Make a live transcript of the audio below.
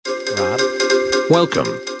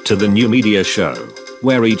Welcome to the New Media Show,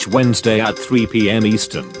 where each Wednesday at 3 p.m.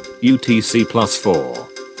 Eastern, UTC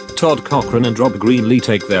 +4, Todd Cochran and Rob Greenlee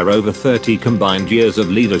take their over 30 combined years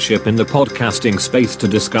of leadership in the podcasting space to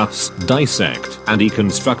discuss, dissect, and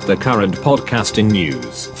deconstruct the current podcasting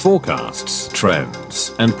news, forecasts,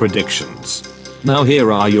 trends, and predictions. Now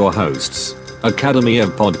here are your hosts, Academy of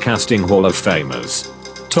Podcasting Hall of Famers,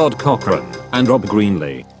 Todd Cochran and Rob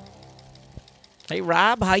Greenlee. Hey,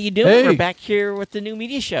 Rob, how you doing? Hey. We're back here with the New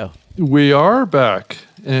Media Show. We are back,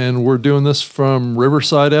 and we're doing this from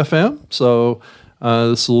Riverside FM. So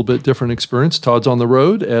this is a little bit different experience. Todd's on the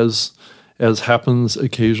road, as happens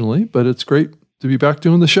occasionally, but it's great to be back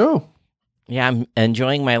doing the show. Yeah, I'm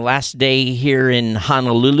enjoying my last day here in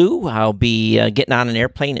Honolulu. I'll be getting on an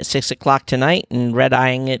airplane at 6 o'clock tonight and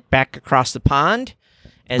red-eyeing it back across the pond,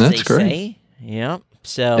 as That's they great. say. Yeah.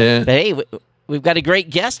 So, but hey, we've got a great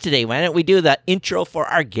guest today. Why don't we do the intro for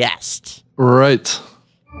our guest? Right.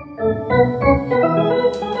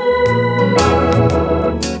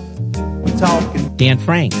 Dan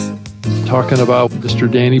Franks. Talking about Mr.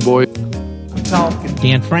 Danny Boy.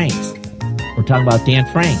 Dan Franks. We're talking about Dan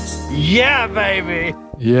Franks. Yeah,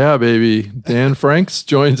 baby. Dan Franks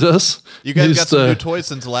joins us. You guys He's got some the- new toys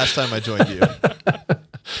since the last time I joined you.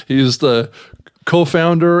 He's the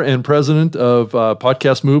co-founder and president of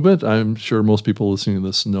Podcast Movement. I'm sure most people listening to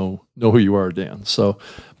this know who you are, Dan. So,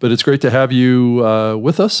 but it's great to have you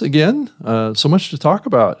with us again. So much to talk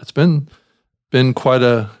about. It's been quite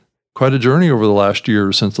a journey over the last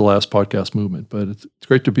year since the last Podcast Movement. But it's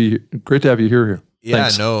great to have you here. Yeah,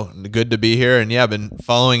 Thanks. no, good to be here. And yeah, I've been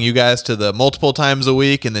following you guys to the multiple times a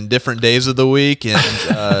week and then different days of the week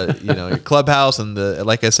and, your clubhouse and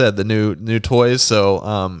like I said, the new toys.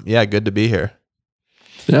 So, yeah, good to be here.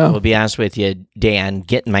 Yeah. We'll be honest with you, Dan,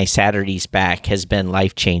 getting my Saturdays back has been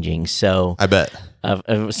life-changing. So I bet.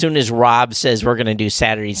 as soon as Rob says we're going to do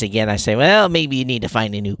Saturdays again, I say, well, maybe you need to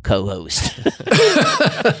find a new co-host.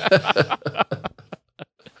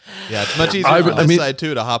 Yeah, it's much easier on this side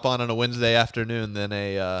too to hop on a Wednesday afternoon than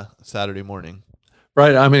a Saturday morning.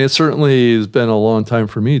 Right. I mean, it certainly has been a long time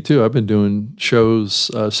for me too. I've been doing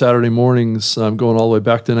shows Saturday mornings. I'm going all the way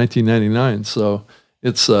back to 1999. So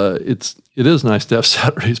it is nice to have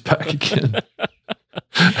Saturdays back again.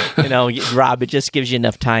 Rob, it just gives you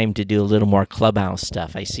enough time to do a little more clubhouse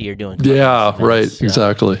stuff. I see you're doing. Yeah. Clubhouse Right. events, so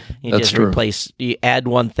Exactly. You That's just true. you add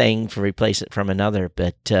one thing to replace it from another.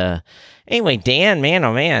 But anyway, Dan, man,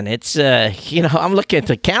 oh man, it's I'm looking at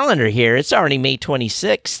the calendar here. It's already May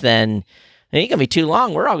 26th, and it ain't gonna be too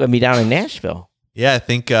long. We're all gonna be down in Nashville. Yeah, I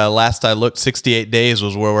think last I looked, 68 days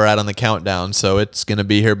was where we're at on the countdown. So it's going to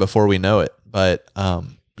be here before we know it. But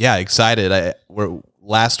yeah, excited. We're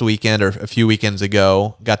last weekend or a few weekends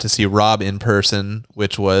ago, got to see Rob in person,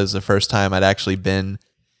 which was the first time I'd actually been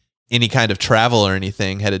any kind of travel or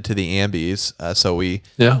anything headed to the Ambies. So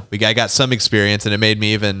I got some experience, and it made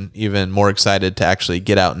me even more excited to actually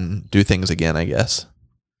get out and do things again, I guess.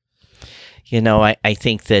 I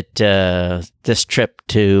think that this trip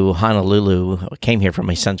to Honolulu, I came here for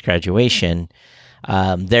my son's graduation.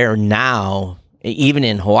 They're now, even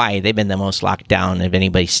in Hawaii, they've been the most locked down of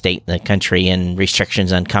any state in the country, and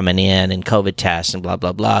restrictions on coming in and COVID tests and blah,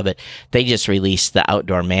 blah, blah. But they just released the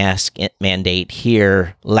outdoor mask mandate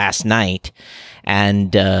here last night.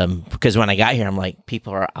 And because when I got here, I'm like,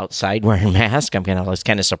 people are outside wearing masks. I was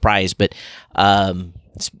kind of surprised, but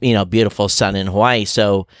it's, beautiful sun in Hawaii.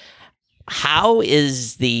 So how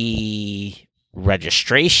is the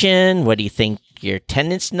registration? What do you think your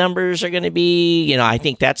attendance numbers are going to be? I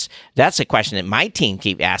think that's a question that my team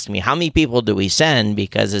keep asking me. How many people do we send?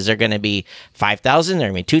 Because is there going to be 5,000? Is there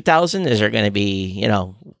going to be 2,000? Is there going to be,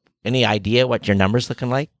 any idea what your number's looking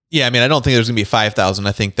like? Yeah, I mean, I don't think there's going to be 5,000.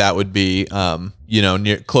 I think that would be,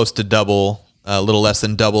 near close to double, a little less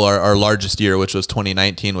than double our largest year, which was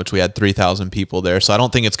 2019, which we had 3,000 people there. So I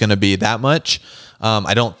don't think it's going to be that much.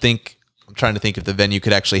 I'm trying to think if the venue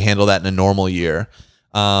could actually handle that in a normal year.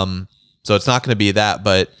 So it's not going to be that,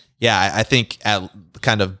 but yeah, I think at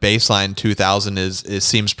kind of baseline 2,000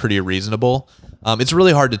 seems pretty reasonable. It's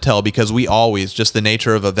really hard to tell because we always, just the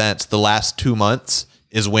nature of events, the last 2 months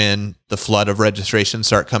is when the flood of registrations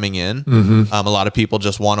start coming in. Mm-hmm. A lot of people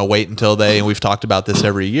just want to wait until and we've talked about this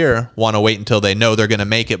every year, want to wait until they know they're going to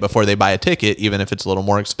make it before they buy a ticket, even if it's a little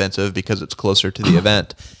more expensive because it's closer to the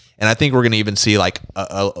event. And I think we're going to even see like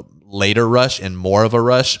a later rush and more of a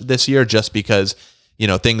rush this year, just because,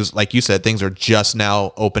 things, like you said, things are just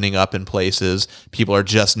now opening up in places. People are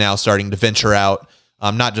just now starting to venture out.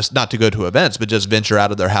 not to go to events, but just venture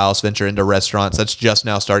out of their house, venture into restaurants. That's just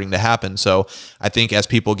now starting to happen. So I think as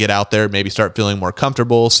people get out there, maybe start feeling more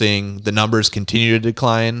comfortable, seeing the numbers continue to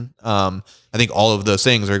decline, I think all of those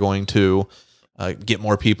things are going to get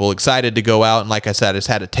more people excited to go out. And like I said, I just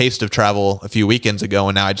had a taste of travel a few weekends ago,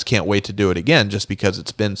 and now I just can't wait to do it again just because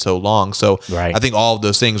it's been so long. So Right. I think all of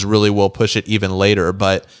those things really will push it even later.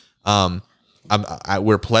 But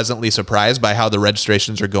we're pleasantly surprised by how the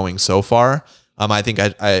registrations are going so far. I think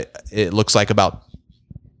it looks like about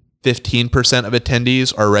 15% of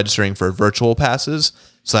attendees are registering for virtual passes.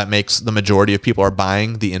 So that makes the majority of people are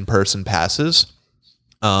buying the in-person passes.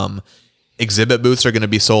 Exhibit booths are going to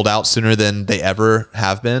be sold out sooner than they ever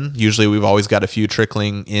have been. Usually we've always got a few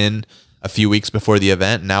trickling in a few weeks before the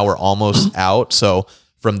event. Now we're almost out. So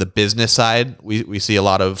from the business side, we see a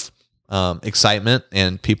lot of excitement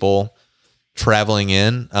and people traveling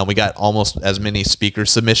in. We got almost as many speaker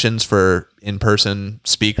submissions for in-person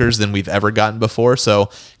speakers than we've ever gotten before. So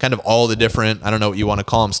kind of all the different, I don't know what you want to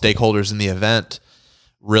call them, stakeholders in the event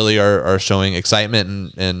really are showing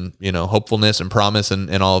excitement and hopefulness and promise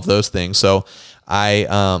and all of those things. So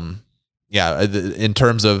in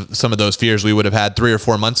terms of some of those fears we would have had 3 or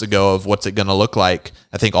 4 months ago of what's it going to look like,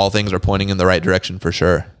 I think all things are pointing in the right direction for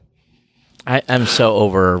sure. I'm so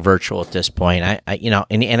over virtual at this point.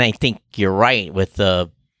 And I think you're right with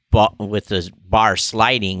the bar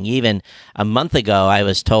sliding. Even a month ago, I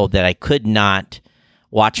was told that I could not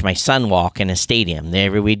watch my son walk in a stadium.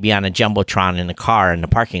 We'd be on a jumbotron in a car in the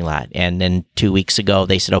parking lot. And then 2 weeks ago,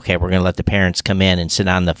 they said, okay, we're going to let the parents come in and sit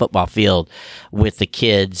on the football field with the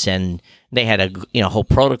kids. And they had a whole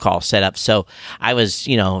protocol set up. So I was,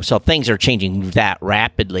 so things are changing that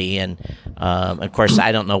rapidly. And of course,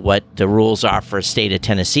 I don't know what the rules are for the state of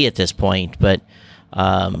Tennessee at this point, but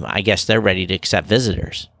I guess they're ready to accept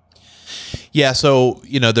visitors. Yeah, so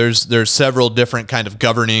there's several different kind of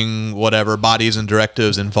governing whatever bodies and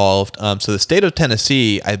directives involved. So the state of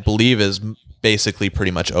Tennessee, I believe, is basically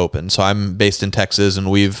pretty much open. So I'm based in Texas, and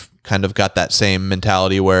we've kind of got that same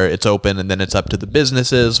mentality where it's open, and then it's up to the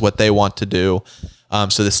businesses what they want to do.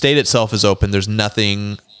 So the state itself is open. There's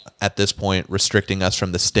nothing at this point restricting us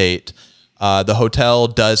from the state. The hotel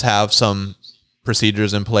does have some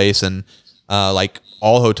procedures in place, and like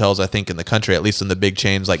all hotels, I think, in the country, at least in the big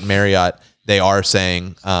chains like Marriott, they are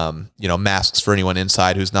saying, masks for anyone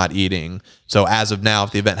inside who's not eating. So as of now,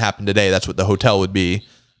 if the event happened today, that's what the hotel would be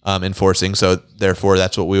enforcing. So therefore,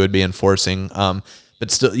 that's what we would be enforcing. But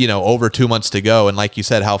still, over 2 months to go. And like you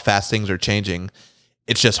said, how fast things are changing,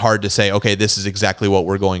 it's just hard to say, okay, this is exactly what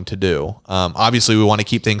we're going to do. Obviously, we want to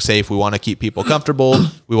keep things safe. We want to keep people comfortable.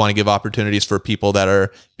 We want to give opportunities for people that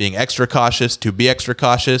are being extra cautious to be extra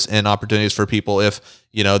cautious, and opportunities for people if,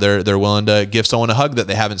 they're willing to give someone a hug that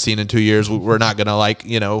they haven't seen in 2 years. We're not going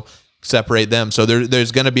to separate them. So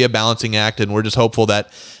there's going to be a balancing act, and we're just hopeful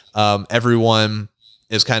that everyone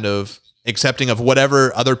is kind of accepting of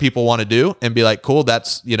whatever other people want to do and be like, cool,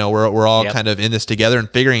 that's, we're all kind of in this together and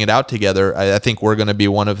figuring it out together. I think we're going to be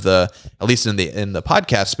one of the, at least in the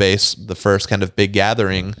podcast space, the first kind of big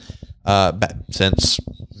gathering since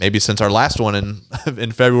our last one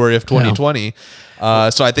in February of 2020. Yeah.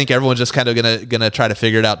 So I think everyone's just kind of gonna try to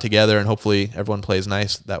figure it out together, and hopefully everyone plays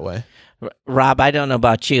nice that way. Rob, I don't know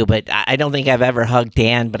about you, but I don't think I've ever hugged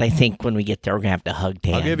Dan, but I think when we get there, we're going to have to hug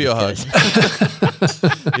Dan. I'll give you a hug.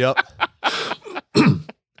 Yep.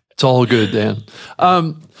 It's all good, Dan.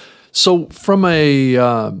 So from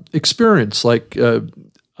a experience, like an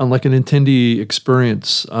attendee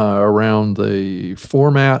experience around the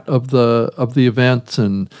format of the event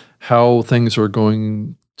and how things are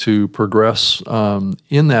going to progress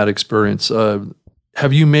in that experience,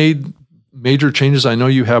 have you made major changes? I know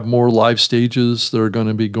you have more live stages that are going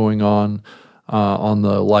to be going on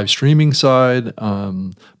the live streaming side,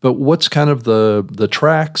 but what's kind of the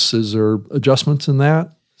tracks? Is there adjustments in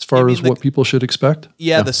that as far as what people should expect?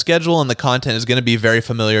 Yeah, the schedule and the content is going to be very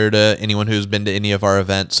familiar to anyone who's been to any of our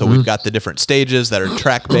events. So we've got the different stages that are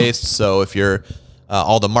track-based. So if you're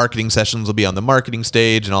all the marketing sessions will be on the marketing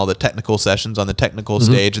stage, and all the technical sessions on the technical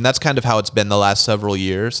stage, and that's kind of how it's been the last several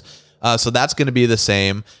years. So that's going to be the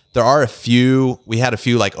same. There are we had a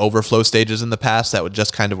few like overflow stages in the past that would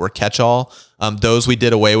just kind of were catch-all. Those we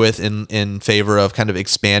did away with in favor of kind of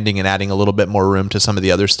expanding and adding a little bit more room to some of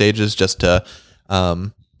the other stages, just to,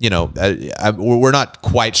 we're not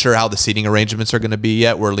quite sure how the seating arrangements are going to be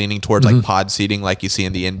yet. We're leaning towards like pod seating like you see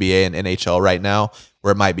in the NBA and NHL right now,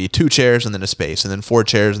 where it might be 2 chairs and then a space, and then 4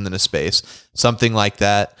 chairs and then a space, something like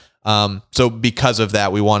that. So because of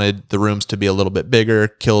that, we wanted the rooms to be a little bit bigger,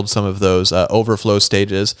 killed some of those overflow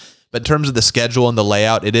stages. But in terms of the schedule and the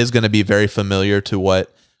layout, it is going to be very familiar to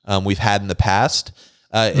what we've had in the past.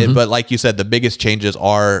 But like you said, the biggest changes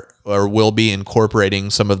are or will be incorporating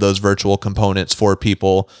some of those virtual components for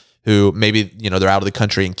people who maybe, they're out of the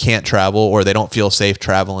country and can't travel, or they don't feel safe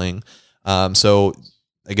traveling. So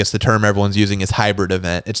I guess the term everyone's using is hybrid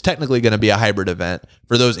event. It's technically going to be a hybrid event.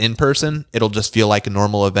 For those in person, it'll just feel like a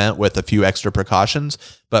normal event with a few extra precautions.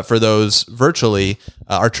 But for those virtually,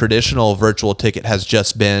 our traditional virtual ticket has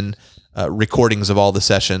just been recordings of all the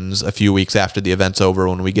sessions a few weeks after the event's over,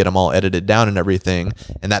 when we get them all edited down and everything.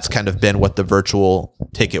 And that's kind of been what the virtual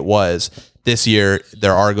ticket was. This year,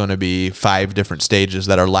 there are going to be 5 different stages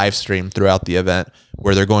that are live streamed throughout the event,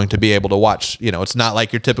 where they're going to be able to watch. It's not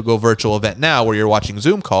like your typical virtual event now where you're watching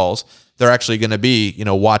Zoom calls. They're actually going to be,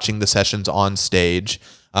 watching the sessions on stage,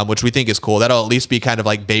 which we think is cool. That'll at least be kind of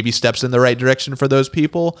like baby steps in the right direction for those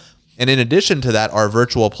people. And in addition to that, our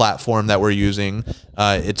virtual platform that we're using,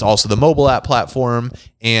 it's also the mobile app platform,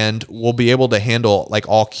 and we'll be able to handle like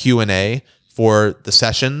all Q&A for the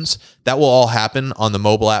sessions. That will all happen on the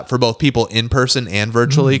mobile app for both people in person and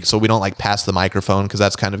virtually. So we don't like pass the microphone, because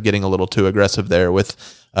that's kind of getting a little too aggressive there with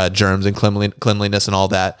germs and cleanliness and all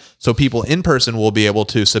that. So people in person will be able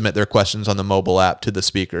to submit their questions on the mobile app to the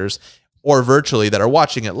speakers, or virtually that are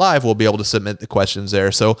watching it live will be able to submit the questions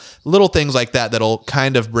there. So little things like that that'll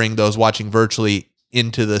kind of bring those watching virtually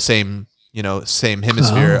into the same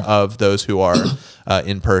hemisphere of those who are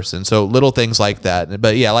in person. So little things like that.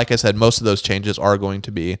 But yeah, like I said, most of those changes are going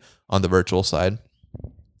to be on the virtual side.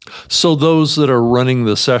 So those that are running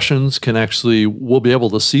the sessions will be able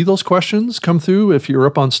to see those questions come through if you're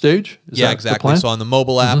up on stage? Is yeah, that exactly. the plan? So on the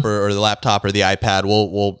mobile app or the laptop or the iPad,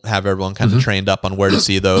 we'll have everyone kind of trained up on where to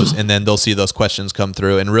see those, and then they'll see those questions come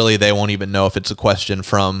through, and really they won't even know if it's a question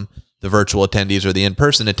from the virtual attendees or the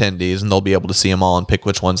in-person attendees, and they'll be able to see them all and pick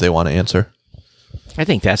which ones they want to answer. I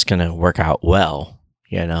think that's going to work out well.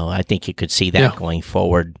 I think you could see that going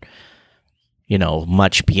forward,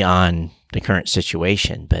 much beyond the current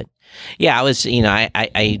situation. But yeah, I was,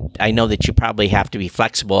 I know that you probably have to be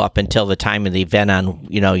flexible up until the time of the event on,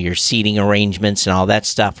 your seating arrangements and all that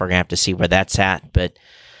stuff. We're going to have to see where that's at. But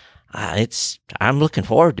I'm looking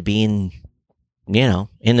forward to being,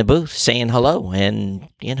 in the booth saying hello and,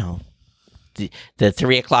 the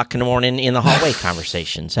 3:00 in the morning in the hallway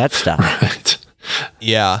conversations, that stuff. Right.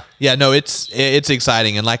 Yeah. No, it's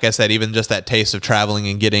exciting. And like I said, even just that taste of traveling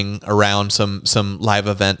and getting around some live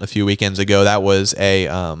event a few weekends ago, that was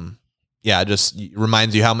just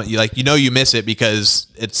reminds you how much, you miss it because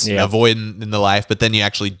it's a void in the life, but then you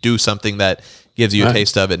actually do something that gives you a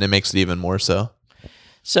taste of it, and it makes it even more so.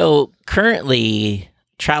 So currently,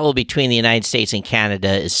 travel between the United States and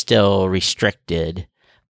Canada is still restricted.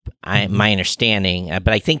 My understanding, but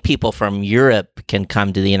I think people from Europe can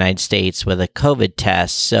come to the United States with a COVID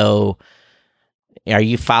test. So are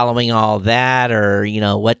you following all that, or,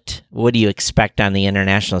 what do you expect on the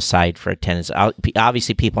international side for attendance?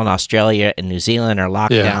 Obviously, people in Australia and New Zealand are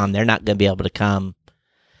locked down. They're not going to be able to come.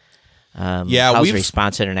 How's the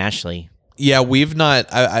response internationally? Yeah, we've not.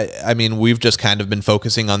 I mean, we've just kind of been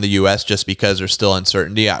focusing on the U.S. just because there's still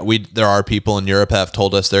uncertainty. There are people in Europe have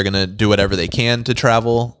told us they're going to do whatever they can to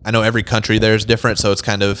travel. I know every country there is different, so it's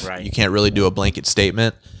kind of you can't really do a blanket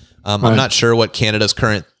statement. I'm not sure what Canada's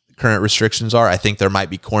current restrictions are. I think there might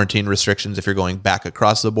be quarantine restrictions if you're going back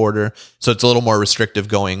across the border, so it's a little more restrictive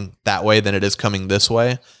going that way than it is coming this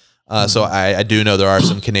way. So I do know there are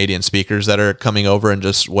some Canadian speakers that are coming over, and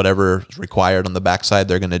just whatever is required on the backside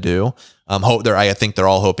they're going to do. I think they're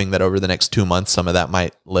all hoping that over the next 2 months some of that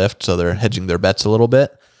might lift, so they're hedging their bets a little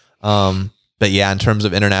bit. But yeah, in terms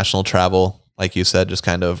of international travel, like you said, just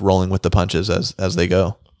kind of rolling with the punches as they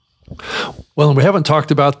go. Well, and we haven't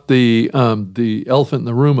talked about the elephant in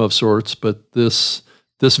the room of sorts, but this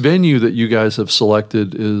venue that you guys have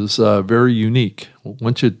selected is very unique. Why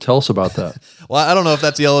don't you tell us about that? Well, I don't know if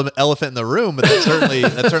that's the elephant in the room, but that's certainly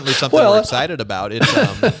something we're excited about. It's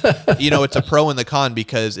it's a pro and the con,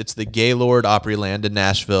 because it's the Gaylord Opryland in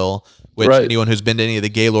Nashville, which anyone who's been to any of the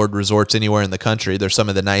Gaylord resorts anywhere in the country, they're some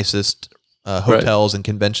of the nicest hotels and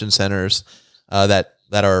convention centers that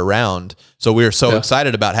are around. So we're so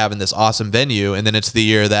excited about having this awesome venue, and then it's the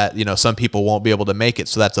year that some people won't be able to make it,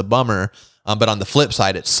 so that's a bummer. But on the flip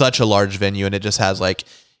side, it's such a large venue, and it just has like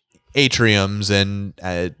atriums and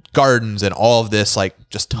gardens and all of this, like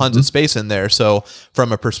just tons of space in there. So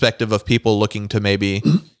from a perspective of people looking to maybe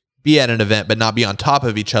be at an event but not be on top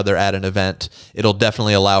of each other at an event, it'll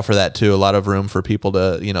definitely allow for that too. A lot of room for people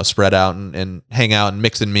to spread out and hang out and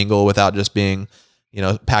mix and mingle without just being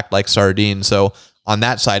packed like sardines. So on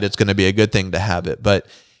that side, it's going to be a good thing to have it. But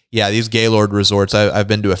yeah, these Gaylord resorts, I've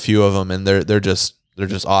been to a few of them, and they're just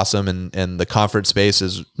awesome, and the conference space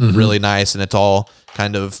is really nice, and it's all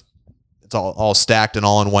kind of it's all stacked and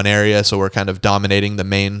all in one area. So we're kind of dominating the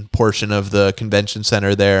main portion of the convention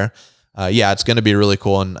center there. Yeah, it's going to be really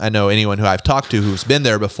cool. And I know anyone who I've talked to who's been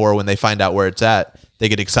there before, when they find out where it's at, they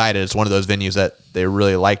get excited. It's one of those venues that they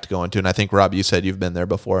really liked going to. And I think, Rob, you said you've been there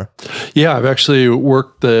before. Yeah, I've actually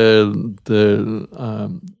worked the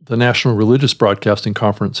National Religious Broadcasting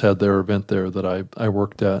Conference had their event there that I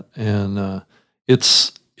worked at. And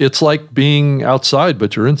it's like being outside,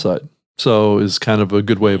 but you're inside. So is kind of a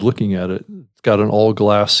good way of looking at it. It's got an all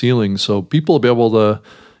glass ceiling. So people will be able to,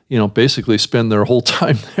 basically spend their whole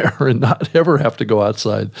time there and not ever have to go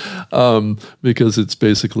outside, because it's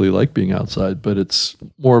basically like being outside, but it's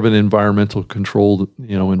more of an environmental controlled,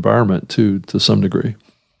 environment to some degree.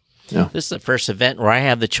 Yeah. This is the first event where I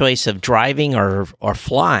have the choice of driving or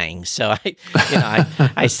flying. So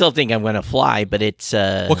I still think I'm going to fly, but it's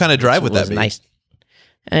what kind of drive would that be? Nice.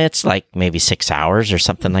 It's like maybe 6 hours or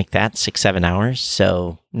something like that, 6-7 hours.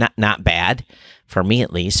 So not bad for me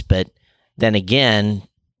at least, but then again,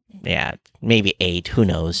 yeah, maybe 8, who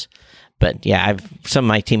knows? But yeah, some of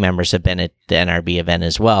my team members have been at the NRB event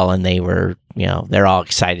as well, and they were, they're all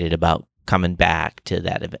excited about coming back to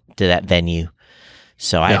that venue.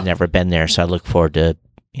 So I've never been there, so I look forward to,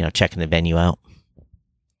 checking the venue out.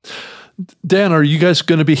 Dan, are you guys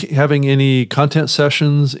going to be having any content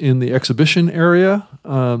sessions in the exhibition area?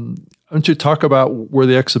 Why don't you talk about where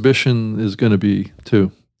the exhibition is going to be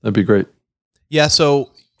too? That'd be great. Yeah,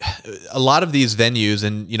 so a lot of these venues,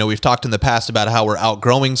 and we've talked in the past about how we're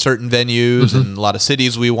outgrowing certain venues, and a lot of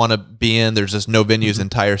cities we want to be in. There's just no venues,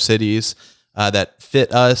 entire cities that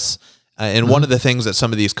fit us. And one of the things that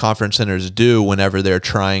some of these conference centers do whenever they're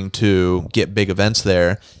trying to get big events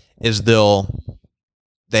there is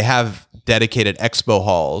they have dedicated expo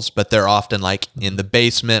halls, but they're often like in the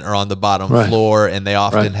basement or on the bottom floor, and they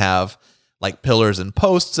often have like pillars and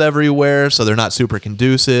posts everywhere, so they're not super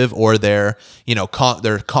conducive, or they're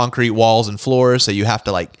they're concrete walls and floors, so you have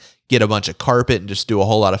to like get a bunch of carpet and just do a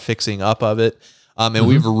whole lot of fixing up of it. And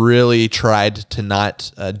we've really tried to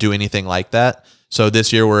not do anything like that. So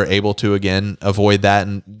this year we're able to again avoid that,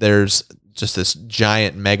 and there's just this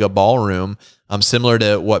giant mega ballroom, similar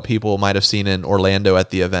to what people might have seen in Orlando at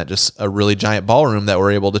the event, just a really giant ballroom that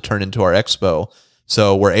we're able to turn into our expo.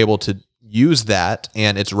 So we're able to use that,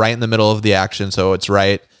 and it's right in the middle of the action. So it's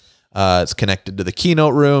it's connected to the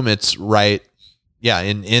keynote room. It's right,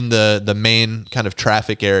 in the main kind of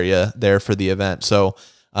traffic area there for the event. So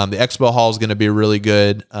the expo hall is going to be really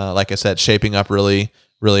good. Like I said, shaping up really,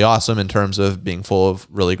 really awesome in terms of being full of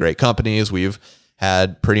really great companies. We've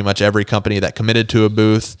had pretty much every company that committed to a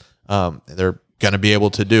booth. They're going to be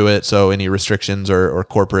able to do it. So any restrictions or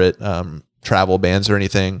corporate travel bans or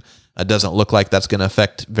anything, it doesn't look like that's going to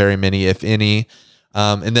affect very many, if any.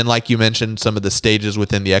 And then, like you mentioned, some of the stages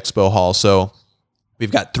within the expo hall. So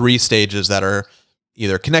we've got 3 stages that are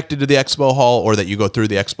either connected to the expo hall or that you go through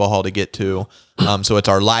the expo hall to get to. So it's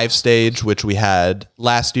our live stage, which we had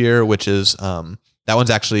last year, which is that one's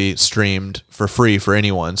actually streamed for free for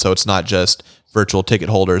anyone. So it's not just virtual ticket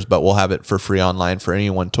holders, but we'll have it for free online for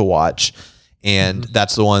anyone to watch. And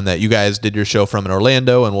that's the one that you guys did your show from in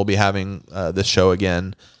Orlando, and we'll be having this show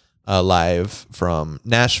again live from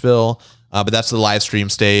Nashville. But that's the live stream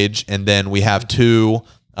stage. And then we have 2,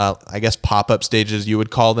 I guess, pop-up stages, you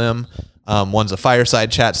would call them. One's a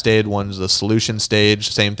fireside chat stage, one's a solution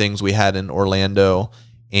stage, same things we had in Orlando.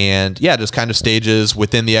 And yeah, just kind of stages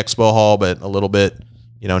within the expo hall, but a little bit,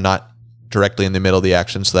 not directly in the middle of the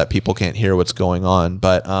action so that people can't hear what's going on.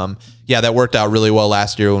 But that worked out really well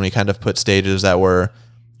last year when we kind of put stages that were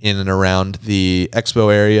in and around the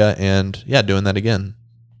expo area, and doing that again.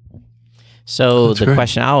 So that's the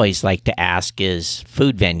question I always like to ask is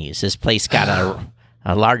food venues. This place got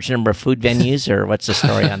a large number of food venues, or what's the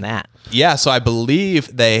story on that? Yeah, so I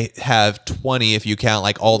believe they have 20 if you count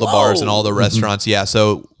like all the bars and all the restaurants. Yeah,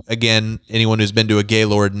 so again, anyone who's been to a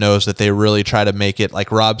Gaylord knows that they really try to make it,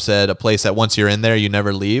 like Rob said, a place that once you're in there, you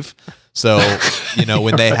never leave. So,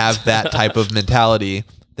 when they have that type of mentality,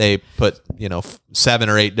 they put, 7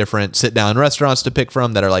 or 8 different sit-down restaurants to pick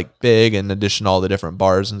from that are like big, in addition to all the different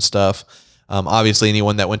bars and stuff. Obviously,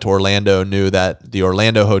 anyone that went to Orlando knew that the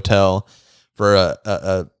Orlando Hotel, for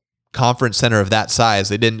a conference center of that size,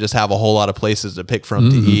 they didn't just have a whole lot of places to pick from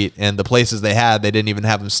to eat, and the places they had, they didn't even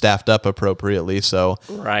have them staffed up appropriately. So,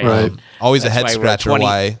 always That's a head scratcher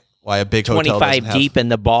why a big hotel 25 deep in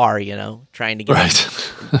the bar, trying to get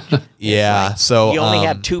So you only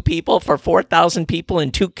have 2 people for 4,000 people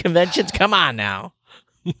in 2 conventions. Come on now.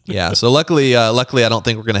 So luckily I don't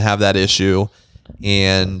think we're going to have that issue.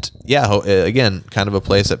 And again, kind of a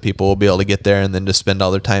place that people will be able to get there and then just spend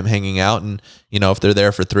all their time hanging out. And, if they're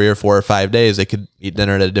there for 3 or 4 or 5 days, they could eat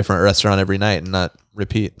dinner at a different restaurant every night and not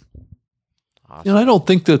repeat. Awesome. And I don't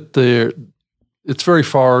think that it's very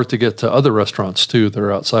far to get to other restaurants too that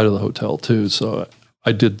are outside of the hotel too. So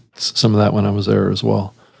I did some of that when I was there as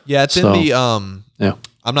well. Yeah, it's in the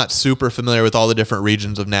I'm not super familiar with all the different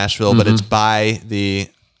regions of Nashville, but it's by the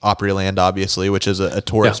Opryland, obviously, which is a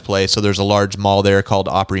tourist place. So there's a large mall there called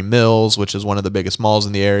Opry Mills, which is one of the biggest malls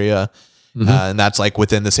in the area. And that's like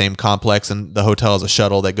within the same complex. And the hotel is a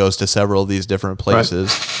shuttle that goes to several of these different places.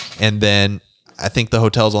 Right. And then I think the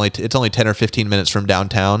hotel's only 10 or 15 minutes from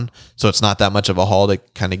downtown. So it's not that much of a haul to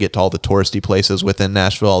kind of get to all the touristy places within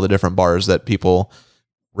Nashville, all the different bars that people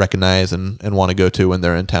recognize and want to go to when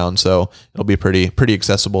they're in town. So it'll be pretty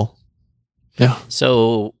accessible. Yeah.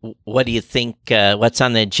 So what do you think, what's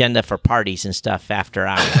on the agenda for parties and stuff after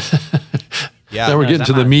hours? Now we're getting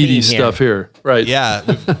to the meaty stuff here. Right.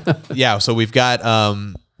 Yeah. So we've got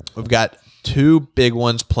 2 big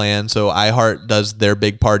ones planned. So iHeart does their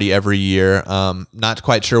big party every year. Not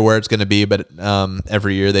quite sure where it's going to be, but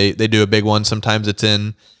every year they do a big one. Sometimes it's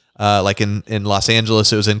in like in Los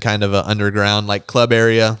Angeles, it was in kind of an underground like club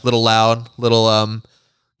area, little loud, little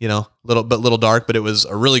little dark, but it was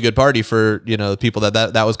a really good party for, the people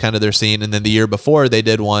that was kind of their scene. And then the year before they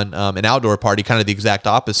did one, an outdoor party, kind of the exact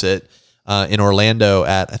opposite, in Orlando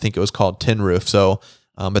at, I think it was called Tin Roof. So,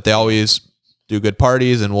 but they always do good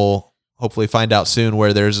parties, and we'll hopefully find out soon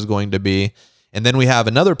where theirs is going to be. And then we have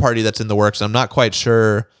another party that's in the works. I'm not quite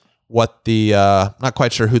sure who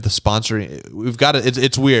the sponsor. We've got it.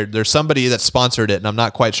 It's weird. There's somebody that sponsored it, and I'm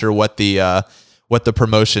not quite sure what the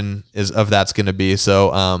promotion is of that's going to be.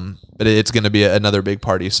 So, but it's going to be another big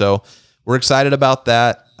party. So we're excited about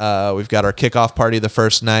that. We've got our kickoff party the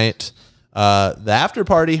first night. The after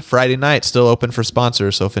party Friday night, still open for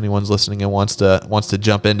sponsors. So if anyone's listening and wants to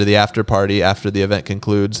jump into the after party after the event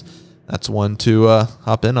concludes, that's one to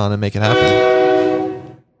hop in on and make it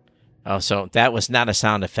happen. Oh, so that was not a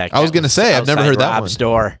sound effect. I was going to say, I've never heard that Rob's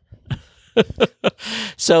door.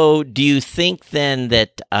 So do you think then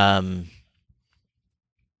that,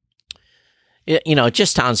 it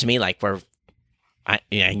just sounds to me like I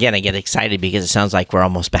get excited because it sounds like we're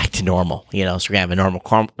almost back to normal, so we're going to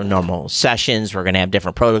have normal sessions. We're going to have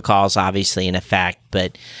different protocols, obviously, in effect.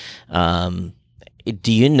 But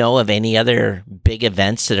do you know of any other big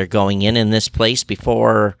events that are going in this place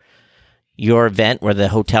before your event where the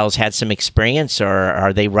hotels had some experience, or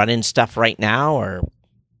are they running stuff right now? Or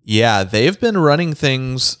yeah, they've been running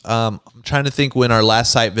things. I'm trying to think when our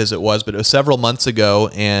last site visit was, but it was several months ago,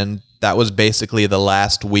 and that was basically the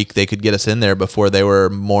last week they could get us in there before they were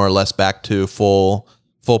more or less back to full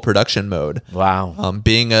production mode. Wow.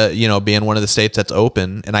 Being one of the states that's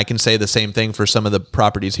open, and I can say the same thing for some of the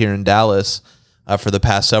properties here in Dallas. For the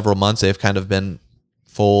past several months, they've kind of been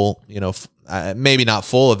full, maybe not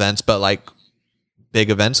full events, but like big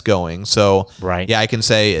events going. So right. Yeah, I can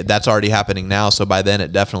say that's already happening now. So by then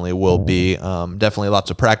it definitely will be, definitely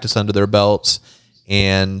lots of practice under their belts,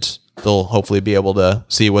 and they'll hopefully be able to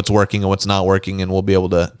see what's working and what's not working, and we'll be able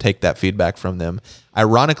to take that feedback from them.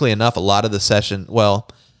 Ironically enough, a lot of the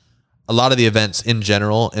events in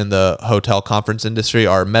general in the hotel conference industry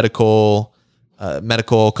are medical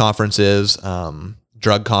conferences,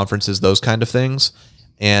 drug conferences, those kind of things.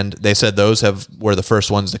 And they said those were the first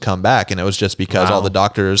ones to come back. And it was just because all the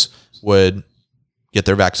doctors would get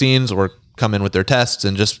their vaccines or come in with their tests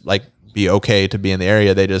and just like be okay to be in the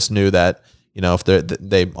area. They just knew that, if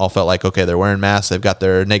they all felt like, okay, they're wearing masks, they've got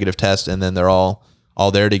their negative test, and then they're all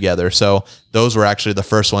there together. So those were actually the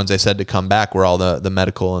first ones they said to come back, were all the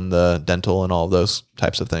medical and the dental and all those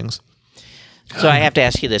types of things. So I have to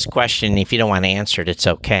ask you this question. If you don't want to answer it, it's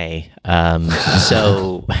okay.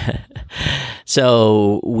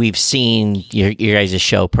 So we've seen your guys'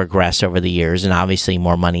 show progress over the years, and obviously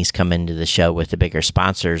more money's come into the show with the bigger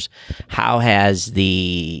sponsors. How has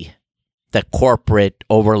the corporate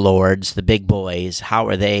overlords, the big boys, how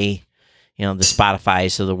are they, the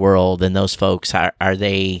Spotifys of the world and those folks, are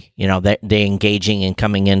they, they engaging and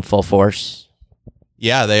coming in full force?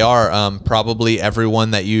 Yeah, they are. Probably everyone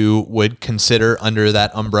that you would consider under that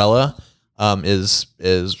umbrella is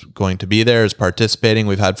going to be there, is participating.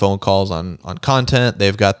 We've had phone calls on content.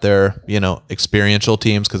 They've got their experiential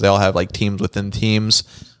teams, because they all have like teams within teams,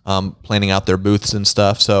 planning out their booths and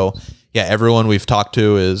stuff. So yeah, everyone we've talked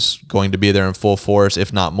to is going to be there in full force,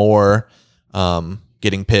 if not more.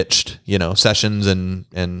 Getting pitched, sessions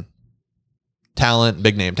and talent,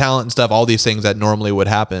 big name talent and stuff. All these things that normally would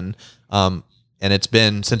happen. and it's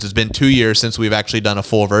been 2 years since we've actually done a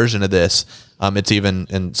full version of this. It's even,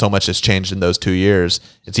 and so much has changed in those 2 years.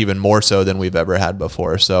 It's even more so than we've ever had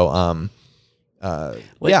before. So, What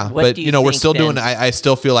but do you know, we're think still then- doing, I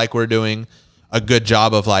still feel like we're doing a good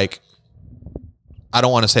job of like, I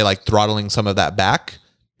don't want to say like throttling some of that back,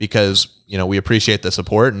 because, you know, we appreciate the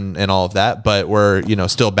support and all of that, but we're, you know,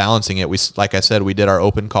 still balancing it. We, like I said, we did our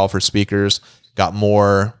open call for speakers, got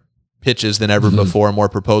more pitches than ever before, more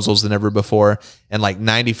proposals than ever before. And like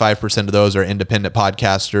 95% of those are independent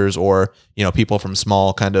podcasters or, you know, people from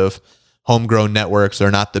small kind of homegrown networks. They're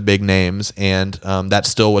not the big names. And that's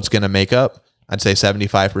still what's going to make up, I'd say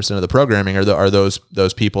 75% of the programming are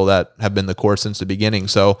those people that have been the core since the beginning.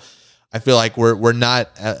 So I feel like we're not,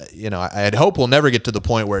 you know, I'd hope we'll never get to the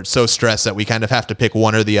point where it's so stressed that we kind of have to pick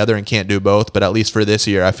one or the other and can't do both. But at least for this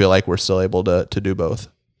year, I feel like we're still able to do both.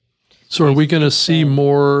 So are we going to see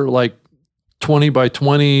more like 20 by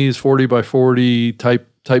 20s, 40 by 40 type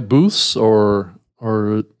booths, or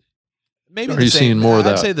Maybe are the you same. seeing more of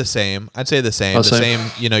I'd that? say the same. Oh, The same.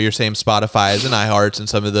 same, you know, your same Spotify's and iHearts and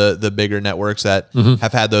some of the bigger networks that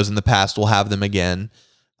have had those in the past will have them again.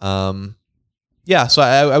 Yeah, so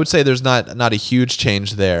I would say there's not a huge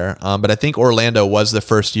change there. But I think Orlando was the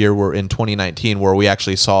first year in 2019 where we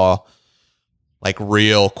actually saw like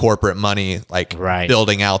real corporate money, like Right.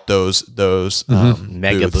 building out those Mega booths.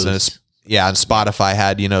 And booths. yeah, and Spotify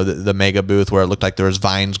had, you know, the mega booth where it looked like there was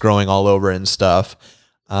vines growing all over and stuff.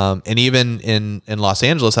 And even in Los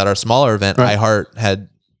Angeles at our smaller event, Right. iHeart had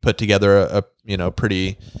put together a you know,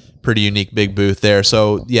 pretty unique big booth there.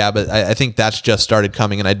 So yeah, but I think that's just started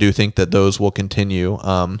coming, and I do think that those will continue.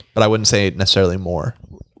 But I wouldn't say necessarily more.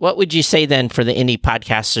 What would you say then for the indie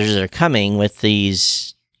podcasters that are coming with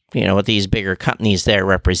these, you know, with these bigger companies they're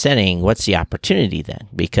representing? What's the opportunity then?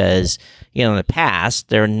 Because, you know, in the past,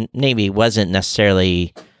 there maybe wasn't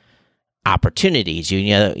necessarily opportunities.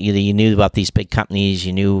 You knew about these big companies,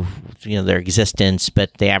 you knew their existence,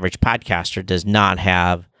 but the average podcaster does not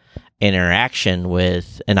have interaction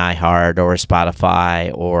with an iHeart or a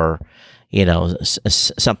Spotify or, you know,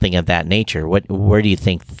 something of that nature. Where do you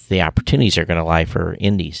think the opportunities are going to lie for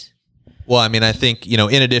indies? Well, I mean, I think, you know,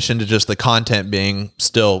 in addition to just the content being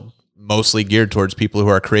still mostly geared towards people who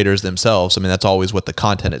are creators themselves, I mean, that's always what the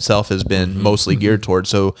content itself has been mostly geared towards.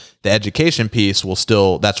 So the education piece will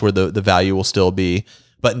still, that's where the value will still be.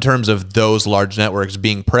 But in terms of those large networks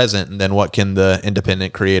being present, and then what can the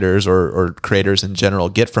independent creators or creators in general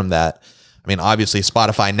get from that? I mean, obviously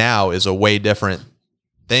Spotify now is a way different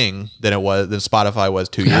thing than Spotify was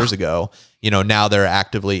 2 years ago. You know, now they're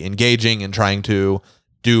actively engaging and trying to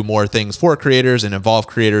do more things for creators and involve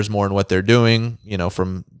creators more in what they're doing, you know,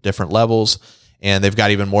 from different levels. And they've got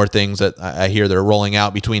even more things that I hear they're rolling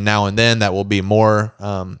out between now and then that will be more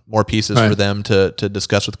pieces for them to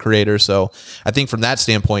discuss with creators. So I think from that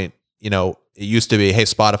standpoint, you know, it used to be, hey,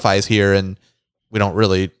 Spotify's here and we don't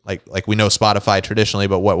really like we know Spotify traditionally,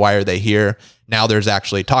 but why are they here? Now there's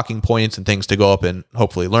actually talking points and things to go up and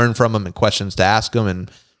hopefully learn from them and questions to ask them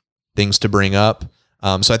and things to bring up.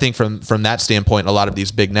 So I think from that standpoint, a lot of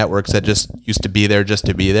these big networks that just used to be there just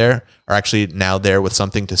to be there are actually now there with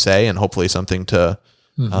something to say and hopefully something to,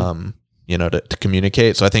 you know, to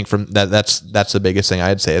communicate. So I think from that's the biggest thing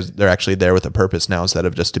I'd say is they're actually there with a purpose now instead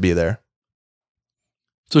of just to be there.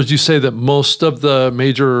 So did you say that most of the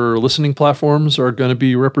major listening platforms are going to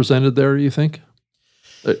be represented there, you think?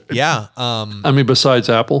 Yeah. I mean, besides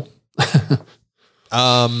Apple?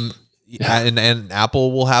 And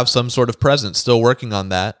Apple will have some sort of presence, still working on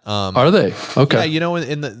that. Are they? Okay. Yeah, you know,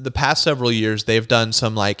 in the past several years, they've done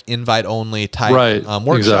some like invite only type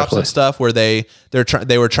workshops exactly. and stuff where they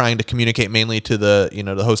were trying to communicate mainly to the, you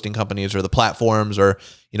know, the hosting companies or the platforms or,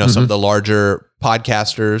 you know, some of the larger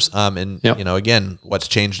podcasters. You know, again, what's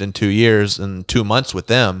changed in 2 years and 2 months with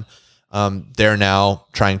them, they're now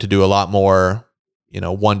trying to do a lot more, you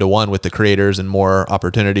know, one-to-one with the creators and more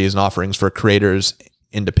opportunities and offerings for creators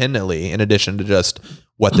independently, in addition to just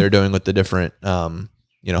what they're doing with the different,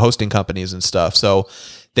 you know, hosting companies and stuff. So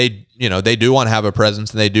they do want to have a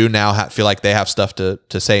presence, and they do now feel like they have stuff to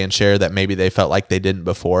say and share that maybe they felt like they didn't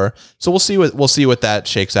before. So we'll see what that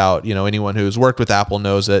shakes out. You know, anyone who's worked with Apple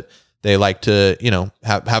knows that they like to, you know,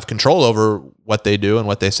 have control over what they do and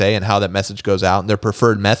what they say and how that message goes out. And their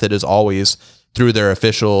preferred method is always through their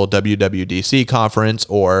official WWDC conference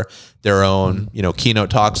or their own, you know, keynote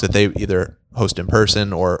talks that they either host in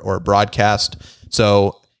person or broadcast.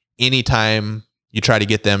 So anytime you try to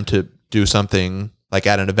get them to do something like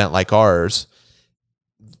at an event like ours,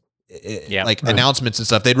 announcements and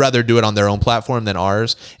stuff, they'd rather do it on their own platform than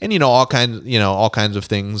ours. And, you know, all kinds of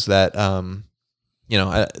things that, you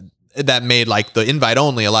know, that made like the invite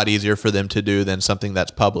only a lot easier for them to do than something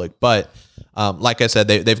that's public. But like I said,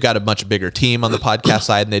 they've got a much bigger team on the podcast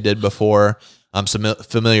side than they did before. Some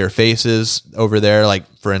familiar faces over there, like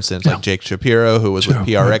for instance, like Jake Shapiro, who was with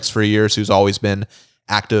PRX for years, who's always been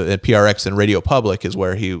active at PRX, and Radio Public is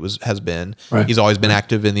where he has been. Right. He's always been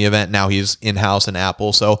active in the event. Now he's in-house in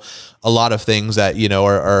Apple. So a lot of things that, you know,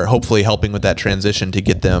 are hopefully helping with that transition to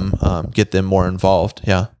get them more involved.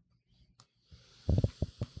 Yeah.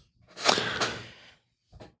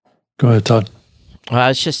 Go ahead, Todd. Well,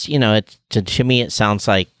 it's just, you know, to me, it sounds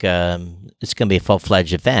like it's going to be a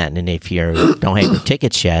full-fledged event. And if you don't have your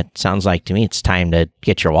tickets yet, sounds like to me it's time to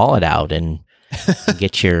get your wallet out and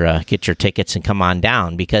get your tickets and come on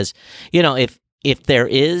down. Because, you know, if there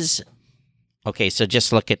is, okay, so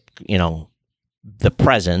just look at, you know, the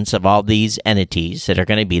presence of all these entities that are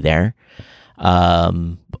going to be there.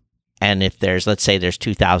 And if there's, let's say there's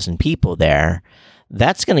 2,000 people there,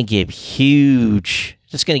 that's going to give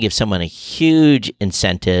someone a huge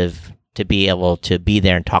incentive to be able to be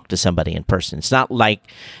there and talk to somebody in person. It's not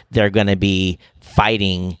like they're going to be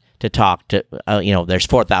fighting to talk to, you know, there's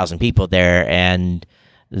 4,000 people there and,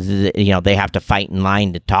 you know, they have to fight in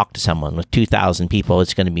line to talk to someone. With 2,000 people,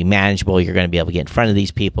 it's going to be manageable. You're going to be able to get in front of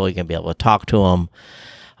these people. You're going to be able to talk to them.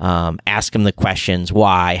 Ask them the questions,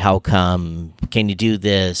 why, how come, can you do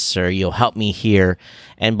this, or you'll help me here.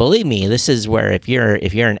 And believe me, this is where if you're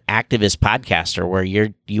an activist podcaster where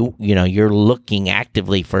you're looking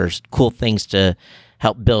actively for cool things to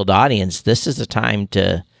help build audience, this is the time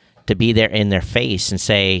to be there in their face and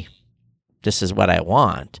say, this is what I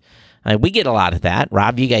want. We get a lot of that.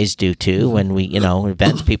 Rob, you guys do too. When we, you know,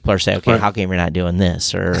 events, people are saying, okay, how come you're not doing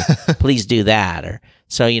this, or please do that, or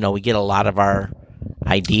so, you know, we get a lot of our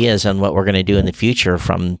ideas on what we're going to do in the future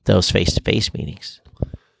from those face-to-face meetings.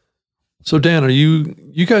 So Dan, are you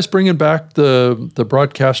guys bringing back the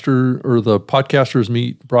broadcaster or the Podcasters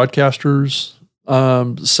Meet Broadcasters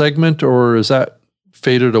segment, or is that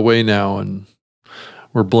faded away now and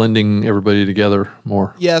we're blending everybody together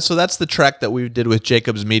more? Yeah, so that's the track that we did with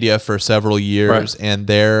Jacobs Media for several years, and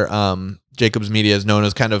their Jacobs Media is known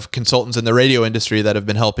as kind of consultants in the radio industry that have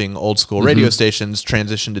been helping old school radio stations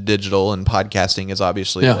transition to digital, and podcasting is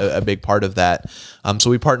obviously a big part of that. So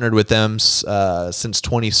we partnered with them since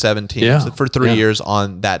 2017 for 3 years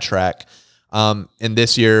on that track. And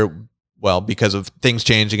this year, well, because of things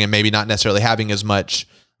changing and maybe not necessarily having as much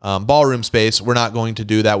ballroom space, we're not going to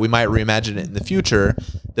do that. We might reimagine it in the future.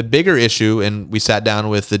 The bigger issue, and we sat down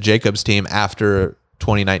with the Jacobs team after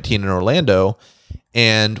 2019 in Orlando,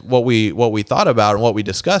 and what we thought about and what we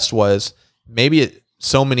discussed was maybe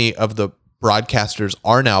so many of the broadcasters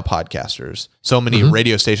are now podcasters. So many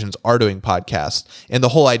radio stations are doing podcasts. And the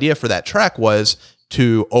whole idea for that track was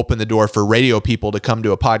to open the door for radio people to come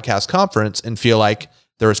to a podcast conference and feel like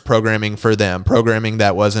there was programming for them, programming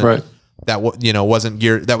that wasn't wasn't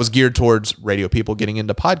geared, that was geared towards radio people getting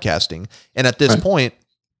into podcasting. And at this point,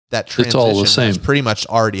 that transition has pretty much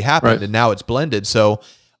already happened, and now it's blended. So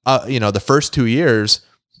the first 2 years,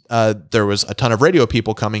 there was a ton of radio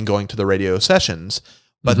people going to the radio sessions.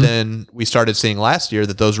 But then we started seeing last year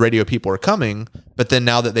that those radio people were coming. But then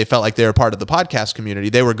now that they felt like they were part of the podcast community,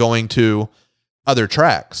 they were going to other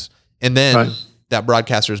tracks. And then that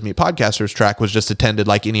Broadcasters Meet Podcasters track was just attended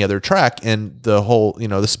like any other track. And the whole, the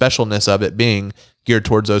specialness of it being geared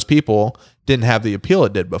towards those people didn't have the appeal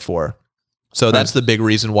it did before. So that's the big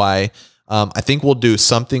reason why I think we'll do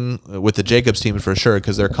something with the Jacobs team for sure,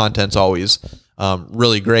 because their content's always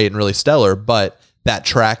really great and really stellar. But that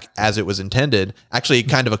track, as it was intended, actually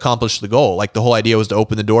kind of accomplished the goal. Like the whole idea was to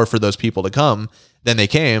open the door for those people to come. Then they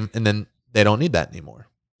came, and then they don't need that anymore.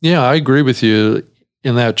 Yeah, I agree with you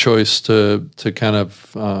in that choice to kind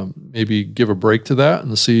of maybe give a break to that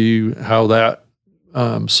and see how that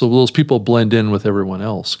so those people blend in with everyone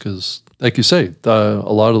else. Because like you say,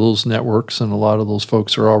 a lot of those networks and a lot of those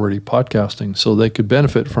folks are already podcasting, so they could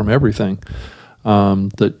benefit from everything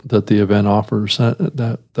that the event offers.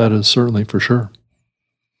 That is certainly for sure.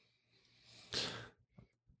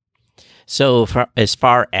 So as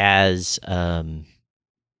far as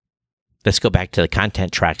let's go back to the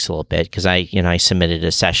content tracks a little bit, because I submitted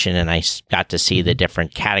a session and I got to see the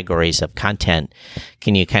different categories of content.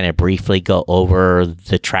 Can you kind of briefly go over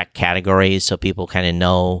the track categories so people kind of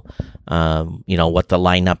know, what the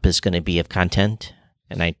lineup is going to be of content?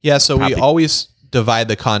 So we always divide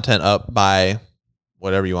the content up by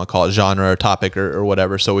whatever you want to call it, genre or topic or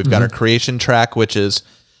whatever. So we've got our creation track, which is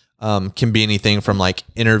can be anything from like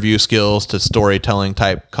interview skills to storytelling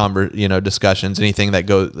type discussions, anything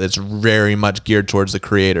that's very much geared towards the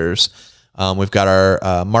creators. We've got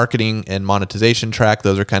our marketing and monetization track.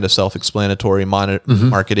 Those are kind of self-explanatory.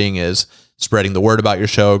 Marketing is spreading the word about your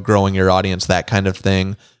show, growing your audience, that kind of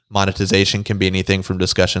thing. Monetization can be anything from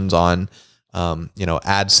discussions on,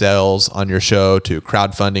 ad sales on your show to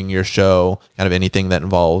crowdfunding your show, kind of anything that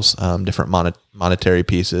involves different monetary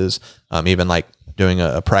pieces, even like doing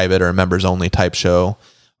a private or a members only type show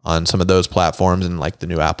on some of those platforms and like the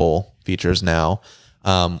new Apple features now.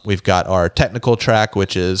 We've got our technical track,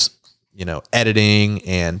 which is, editing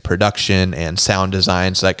and production and sound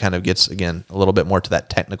design. So that kind of gets, again, a little bit more to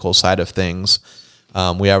that technical side of things.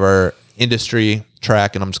 We have our industry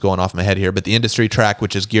track, and I'm just going off my head here, but the industry track,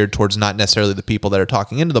 which is geared towards not necessarily the people that are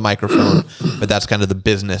talking into the microphone, but that's kind of the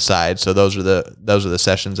business side. So those are the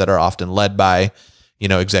sessions that are often led by,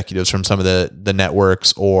 executives from some of the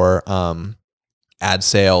networks or ad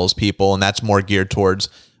sales people, and that's more geared towards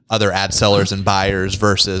other ad sellers and buyers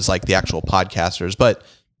versus like the actual podcasters. But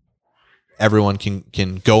everyone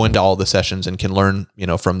can go into all the sessions and can learn,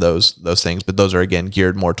 from those things. But those are, again,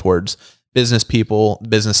 geared more towards business people,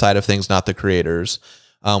 business side of things, not the creators.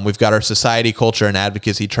 We've got our society, culture, and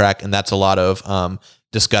advocacy track, and that's a lot of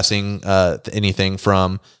discussing anything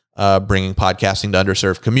from bringing podcasting to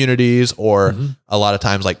underserved communities, or a lot of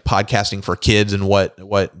times like podcasting for kids and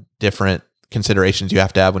what different considerations you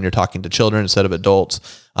have to have when you're talking to children instead of adults.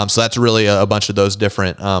 So that's really a bunch of those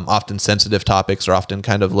different, often sensitive topics, or often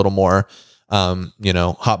kind of a little more,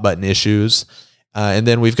 hot button issues. And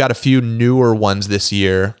then we've got a few newer ones this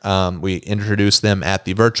year. We introduced them at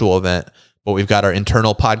the virtual event, but we've got our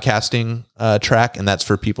internal podcasting track, and that's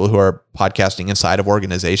for people who are podcasting inside of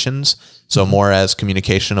organizations. So more as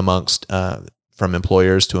communication amongst from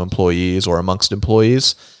employers to employees or amongst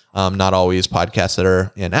employees. Not always podcasts that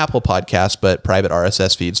are in Apple Podcasts, but private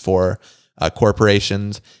RSS feeds for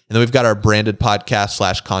corporations. And then we've got our branded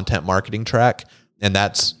podcast / content marketing track, and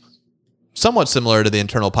that's somewhat similar to the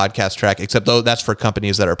internal podcast track, except though that's for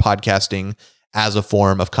companies that are podcasting as a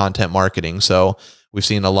form of content marketing. So we've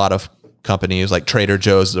seen a lot of companies like Trader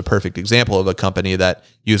Joe's is a perfect example of a company that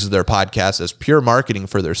uses their podcast as pure marketing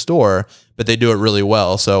for their store, but they do it really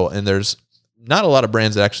well. So, and there's not a lot of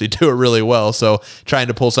brands that actually do it really well. So trying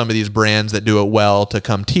to pull some of these brands that do it well to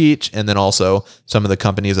come teach, and then also some of the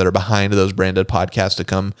companies that are behind those branded podcasts to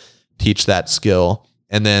come teach that skill.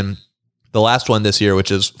 And then the last one this year, which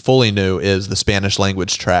is fully new, is the Spanish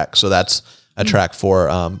language track. So that's a track for,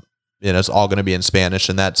 it's all going to be in Spanish.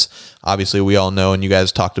 And that's obviously, we all know, and you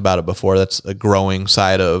guys talked about it before, that's a growing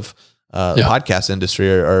side of the podcast industry,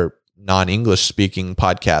 or non-English speaking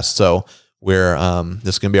podcasts. So we're,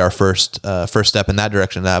 this is going to be our first step in that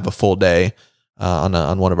direction, to have a full day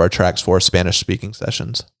on one of our tracks for Spanish speaking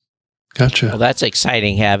sessions. Gotcha. Well, that's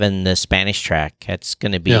exciting, having the Spanish track. That's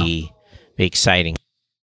going to be exciting.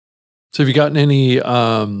 So have you gotten any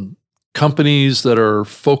companies that are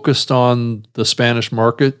focused on the Spanish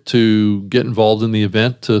market to get involved in the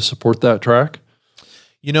event to support that track?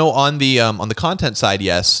 On the content side,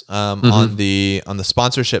 yes. On the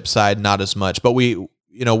sponsorship side, not as much. But we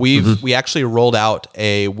actually rolled out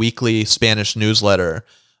a weekly Spanish newsletter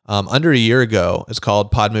under a year ago. It's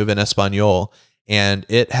called Podmove en Español, and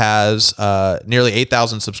it has nearly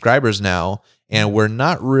 8,000 subscribers now. And we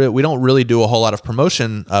don't really do a whole lot of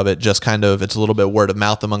promotion of it. Just kind of, it's a little bit word of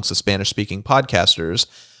mouth amongst the Spanish speaking podcasters.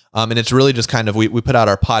 And it's really just kind of, we put out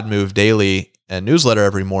our Podmove daily newsletter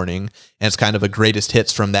every morning, and it's kind of a greatest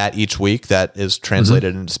hits from that each week that is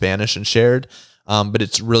translated into Spanish and shared. But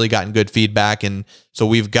it's really gotten good feedback. And so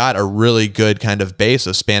we've got a really good kind of base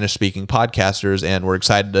of Spanish speaking podcasters, and we're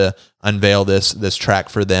excited to unveil this track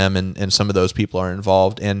for them. And some of those people are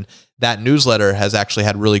involved. And that newsletter has actually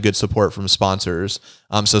had really good support from sponsors.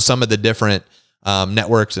 So some of the different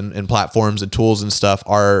networks and platforms and tools and stuff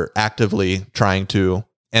are actively trying to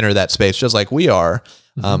enter that space, just like we are,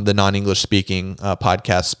 the non-English speaking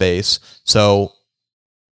podcast space. So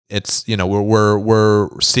it's,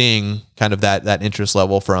 we're seeing kind of that interest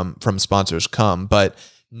level from sponsors come, but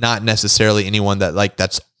not necessarily anyone that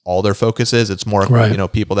that's all their focus is. It's more,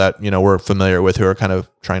 people that, we're familiar with who are kind of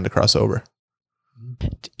trying to cross over.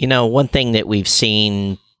 One thing that we've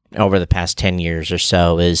seen over the past 10 years or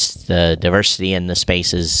so is the diversity in the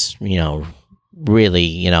spaces,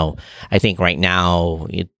 really, I think right now,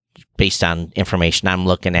 based on information I'm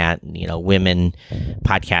looking at, women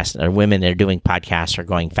podcasts, or women that are doing podcasts are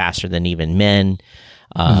going faster than even men.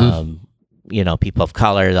 People of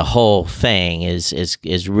color, the whole thing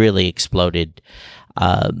is really exploded.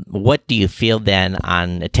 What do you feel then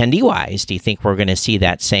on attendee wise? Do you think we're going to see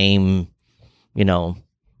that same,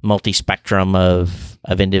 multi-spectrum of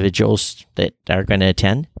individuals that are going to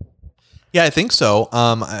attend? Yeah, I think so.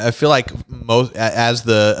 I feel like as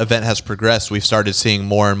the event has progressed, we've started seeing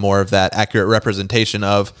more and more of that accurate representation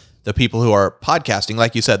of the people who are podcasting.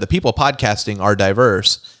 Like you said, the people podcasting are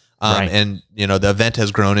diverse. Right. And, the event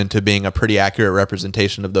has grown into being a pretty accurate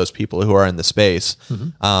representation of those people who are in the space.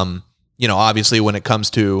 Obviously when it comes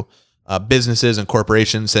to businesses and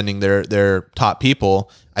corporations sending their top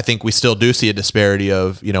people, I think we still do see a disparity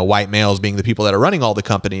of, white males being the people that are running all the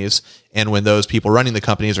companies. And when those people running the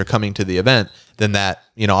companies are coming to the event, then that,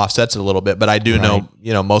 offsets it a little bit. But I do know,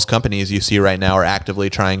 most companies you see right now are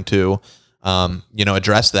actively trying to,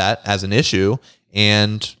 address that as an issue.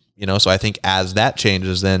 And, so I think as that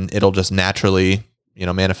changes, then it'll just naturally,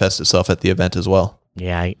 manifest itself at the event as well.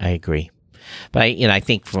 Yeah, I agree. But I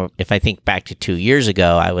think if I think back to 2 years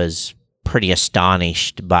ago, I was pretty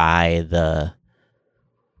astonished by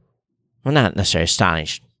not necessarily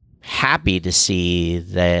astonished, happy to see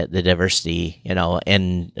the diversity,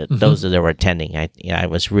 and those that were attending. I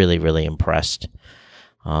was really, really impressed.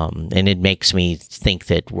 And it makes me think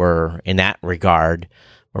that we're, in that regard,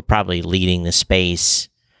 we're probably leading the space,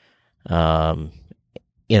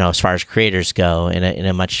 as far as creators go, in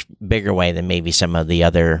a much bigger way than maybe some of the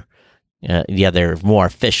other more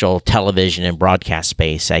official television and broadcast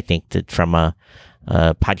space. I think that from a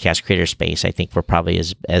podcast creator space, I think we're probably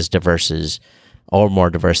as diverse or more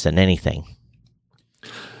diverse than anything.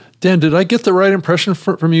 Dan, did I get the right impression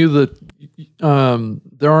from you that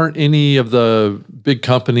there aren't any of the big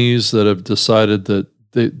companies that have decided that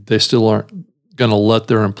they still aren't going to let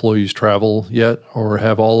their employees travel yet, or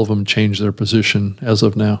have all of them changed their position as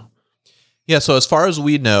of now? Yeah, so as far as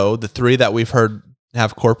we know, the three that we've heard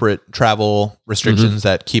have corporate travel restrictions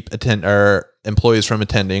that keep employees from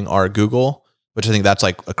attending are Google, which I think that's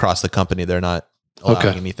like across the company. They're not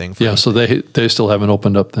allowing anything. Yeah, so they still haven't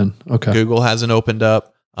opened up then. Okay. Google hasn't opened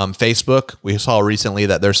up. Facebook, we saw recently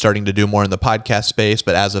that they're starting to do more in the podcast space,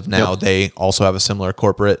 but as of now, they also have a similar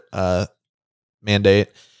corporate mandate.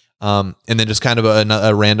 And then just kind of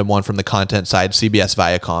a random one from the content side, CBS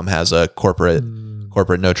Viacom has a corporate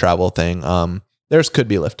no travel thing. Theirs could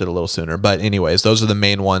be lifted a little sooner, but anyways, those are the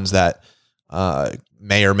main ones that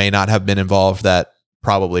may or may not have been involved that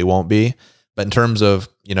probably won't be. But in terms of,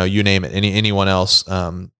 you name it, anyone else,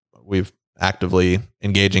 we've actively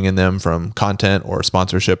engaging in them from content or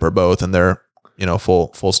sponsorship or both, and they're,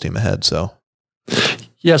 full steam ahead. So,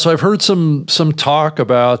 yeah. So I've heard some talk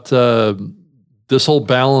about this whole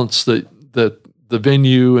balance that the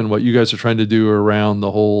venue and what you guys are trying to do around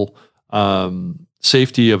the whole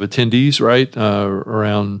safety of attendees, right?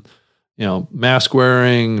 Around, mask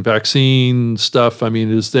wearing, vaccine stuff. I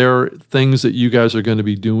mean, is there things that you guys are going to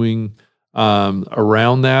be doing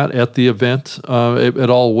around that at the event at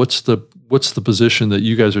all? What's the position that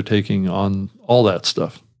you guys are taking on all that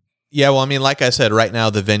stuff? Yeah, well, I mean, like I said, right now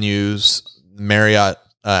the venues, Marriott,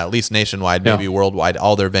 at least nationwide, maybe worldwide,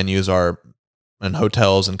 all their venues are, and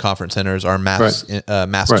hotels and conference centers are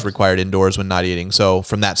masks required indoors when not eating. So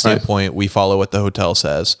from that standpoint, we follow what the hotel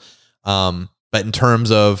says. But in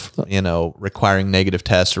terms of, requiring negative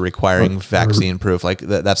tests or requiring vaccine proof, like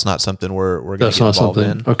that's not something we're going to get involved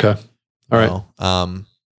in. Okay. All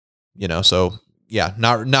right. So yeah,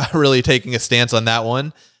 not really taking a stance on that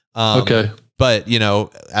one. Okay. But,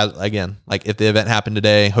 again, like if the event happened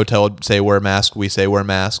today, hotel would say wear masks, we say wear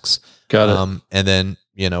masks. Got it. And then,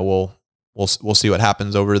 we'll see what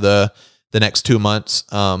happens over the next 2 months.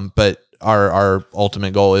 But our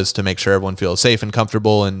ultimate goal is to make sure everyone feels safe and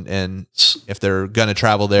comfortable. And if they're going to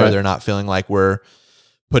travel there, they're not feeling like we're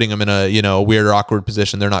putting them in a, weird or awkward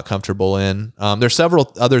position they're not comfortable in. There's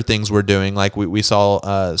several other things we're doing. Like we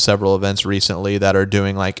saw several events recently that are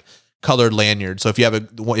doing like colored lanyards. So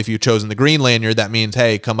if you've chosen the green lanyard, that means,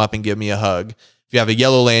 hey, come up and give me a hug. If you have a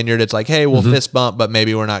yellow lanyard, it's like, hey, we'll fist bump, but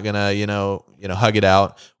maybe we're not gonna, hug it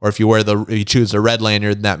out. Or if you choose the red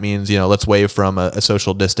lanyard, that means, let's wave from a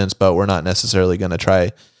social distance, but we're not necessarily gonna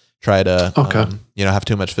try to, have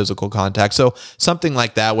too much physical contact. So something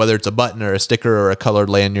like that, whether it's a button or a sticker or a colored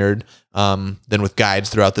lanyard, then with guides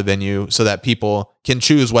throughout the venue so that people can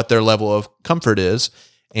choose what their level of comfort is.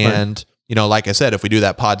 And, like I said, if we do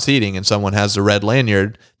that pod seating and someone has the red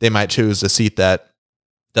lanyard, they might choose a seat that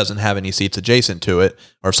doesn't have any seats adjacent to it.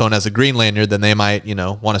 Or if someone has a green lanyard, then they might,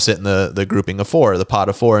 want to sit in the grouping of four, the pod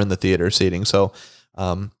of four in the theater seating. So,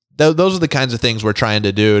 those are the kinds of things we're trying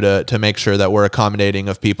to do to make sure that we're accommodating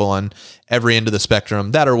of people on every end of the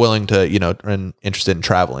spectrum that are willing to, and interested in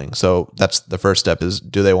traveling. So that's the first step is,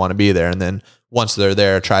 do they want to be there? And then once they're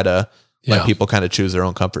there, try to let people kind of choose their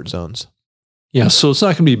own comfort zones. Yeah. So it's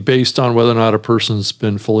not going to be based on whether or not a person's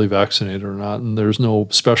been fully vaccinated or not. And there's no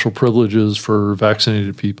special privileges for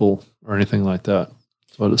vaccinated people or anything like that.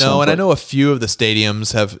 what it sounds No, and I like. know a few of the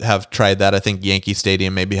stadiums have tried that. I think Yankee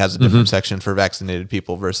Stadium maybe has a different section for vaccinated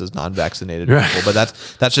people versus non-vaccinated people. But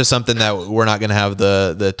that's just something that we're not going to have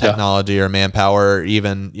the technology or manpower, or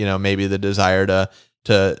even maybe the desire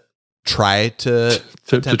to try to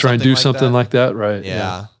try and do something like that, right?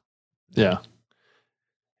 Yeah.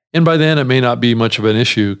 And by then, it may not be much of an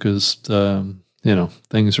issue because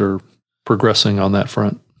things are progressing on that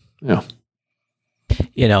front. Yeah.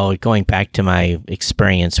 Going back to my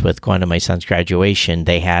experience with going to my son's graduation,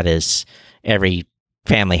 they had every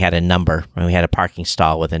family had a number, and we had a parking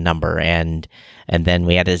stall with a number, and then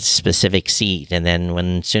we had a specific seat, and then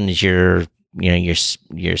as soon as your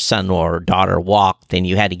son or daughter walked, then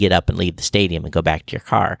you had to get up and leave the stadium and go back to your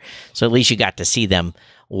car. So at least you got to see them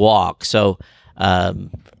walk. So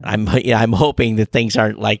I'm hoping that things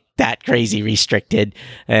aren't like that crazy restricted,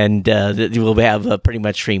 and that we'll have a pretty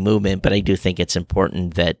much free movement. But I do think it's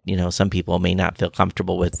important that some people may not feel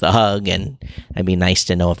comfortable with the hug, and it'd be nice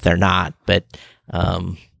to know if they're not. But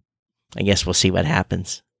I guess we'll see what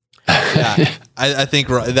happens. Yeah, I think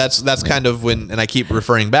that's kind of when, and I keep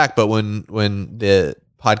referring back, but when the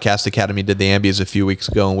Podcast Academy did the Ambies a few weeks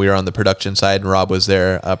ago, and we were on the production side, and Rob was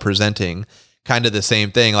there presenting. Kind of the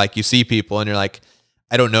same thing. Like, you see people and you're like,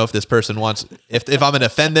 I don't know if this person wants, if I'm going to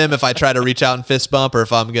offend them, if I try to reach out and fist bump, or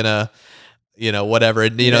if I'm going to, whatever.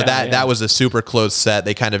 That was a super close set.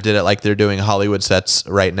 They kind of did it like they're doing Hollywood sets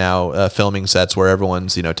right now, filming sets where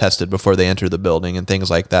everyone's, tested before they enter the building and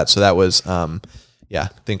things like that. So that was, I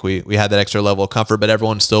think we had that extra level of comfort, but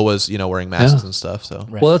everyone still was, wearing masks and stuff. So,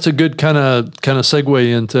 Well, that's a good kind of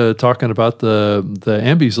segue into talking about the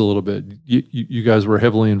Ambies a little bit. You guys were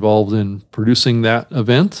heavily involved in producing that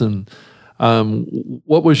event, and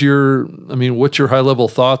what's your high level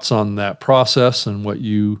thoughts on that process, and what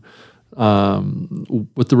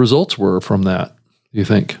the results were from that, do you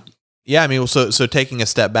think? Yeah, so taking a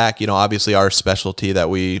step back, obviously our specialty that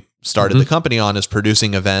we started the company on is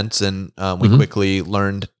producing events, and we quickly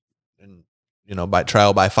learned, by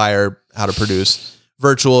trial by fire, how to produce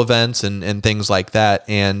virtual events and things like that.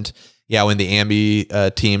 And when the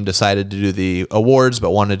Ambi team decided to do the awards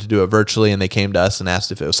but wanted to do it virtually, and they came to us and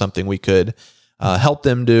asked if it was something we could help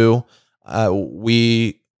them do,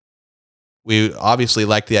 we obviously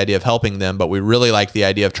liked the idea of helping them, but we really liked the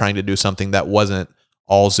idea of trying to do something that wasn't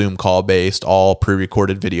all Zoom call based, all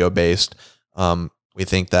pre-recorded video based. We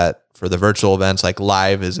think that for the virtual events, like,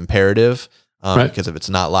 live is imperative, because if it's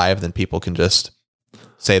not live, then people can just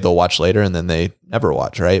say they'll watch later and then they never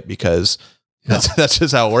watch, right? Because that's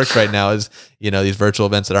just how it works right now is, these virtual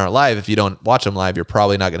events that aren't live, if you don't watch them live, you're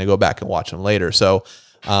probably not going to go back and watch them later. So,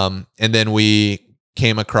 and then we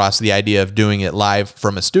came across the idea of doing it live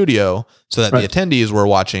from a studio so that the attendees were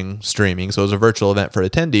watching streaming. So it was a virtual event for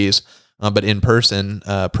attendees, but in-person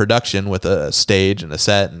production with a stage and a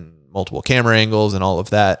set and multiple camera angles and all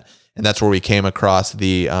of that. And that's where we came across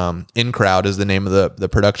the InCrowd is the name of the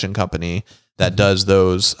production company that does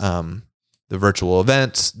those the virtual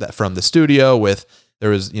events that from the studio with, there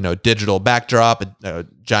was, digital backdrop, a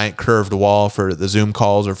giant curved wall for the Zoom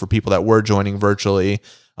calls or for people that were joining virtually.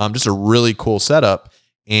 Just a really cool setup.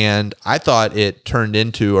 And I thought it turned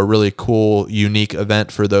into a really cool, unique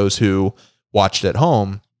event for those who watched at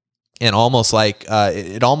home. And almost like,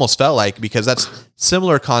 it almost felt like, because that's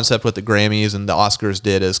similar concept what the Grammys and the Oscars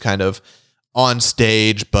did, is kind of on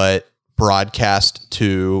stage, but broadcast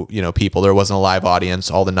to, people. There wasn't a live audience.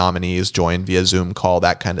 All the nominees joined via Zoom call,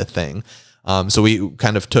 that kind of thing. So we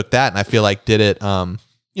kind of took that, and I feel like did it,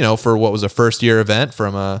 for what was a first year event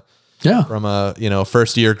from a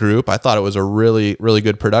first year group. I thought it was a really, really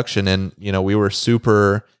good production. And, we were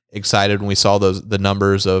super excited when we saw the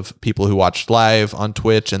numbers of people who watched live on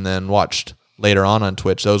Twitch and then watched later on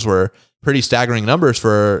Twitch. Those were pretty staggering numbers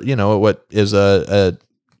for, what is a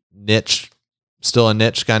niche, still a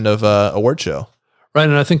niche kind of award show. Right.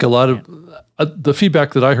 And I think a lot of the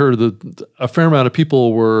feedback that I heard, a fair amount of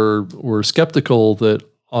people were skeptical that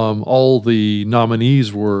all the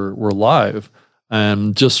nominees were live,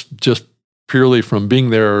 and just purely from being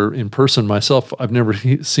there in person myself, I've never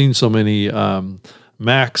seen so many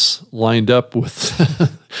Macs lined up with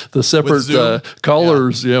the separate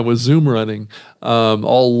callers, with Zoom running,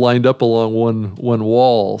 all lined up along one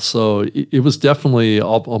wall. So it was definitely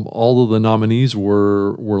all of the nominees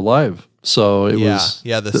were live. So it was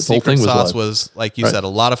the secret sauce was, like you said, a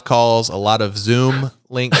lot of calls, a lot of Zoom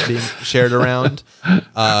links being shared around,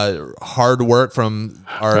 hard work from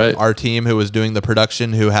our team who was doing the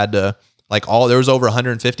production, who had to there was over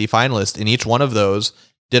 150 finalists, and each one of those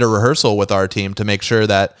did a rehearsal with our team to make sure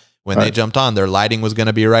that when they jumped on, their lighting was going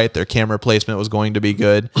to be right, their camera placement was going to be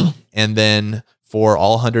good. And then for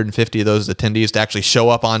all 150 of those attendees to actually show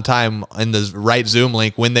up on time in the right Zoom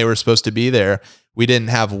link when they were supposed to be there. We didn't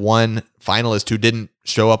have one finalist who didn't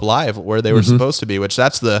show up live where they were supposed to be, which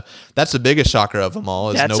that's the biggest shocker of them all.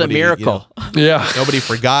 Is That's nobody, a miracle. Nobody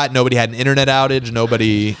forgot. Nobody had an internet outage.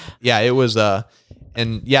 Nobody. Yeah, it was.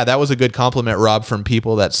 And yeah, that was a good compliment, Rob, from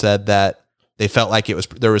people that said that they felt like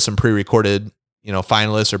there was some pre-recorded,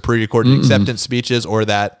 finalists or pre-recorded acceptance speeches, or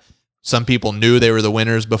that some people knew they were the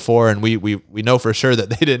winners before, and we know for sure that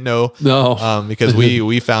they didn't know. No, because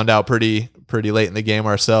we found out pretty late in the game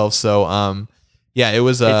ourselves. So yeah, it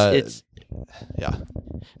was It's it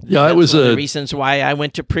That's was one of the reasons why I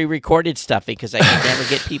went to pre-recorded stuff, because I could never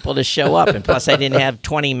get people to show up, and plus I didn't have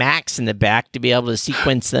 20 Macs in the back to be able to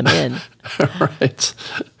sequence them in. right.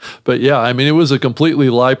 But yeah, I mean, it was a completely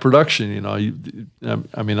live production.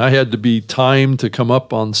 I mean, I had to be timed to come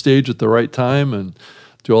up on stage at the right time and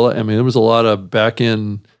do all that. I mean, there was a lot of back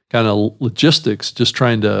end kind of logistics, just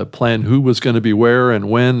trying to plan who was going to be where and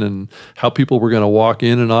when, and how people were going to walk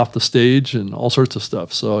in and off the stage and all sorts of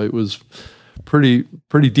stuff. So it was pretty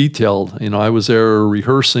detailed. I was there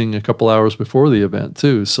rehearsing a couple hours before the event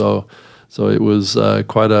too. So it was I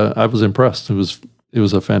was impressed. It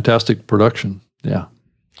was a fantastic production. Yeah.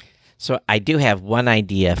 So I do have one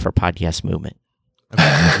idea for Podcast Movement.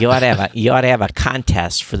 You ought to have a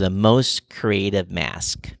contest for the most creative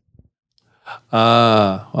mask.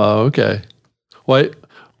 Okay.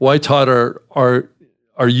 Why, Todd,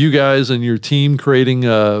 are you guys and your team creating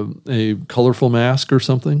a colorful mask or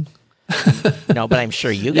something? No, but I'm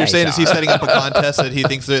sure you guys You're saying are. is he setting up a contest that he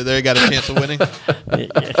thinks they got a chance of winning?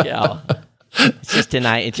 Yeah. It's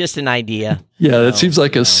just an idea. Yeah, that seems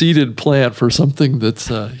like a seeded plant for something that's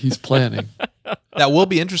he's planning. That will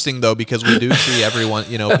be interesting though, because we do see everyone,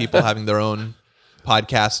 people having their own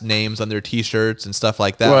podcast names on their T-shirts and stuff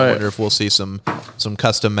like that. Right. I wonder if we'll see some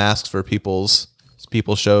custom masks for people's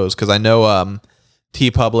shows, because I know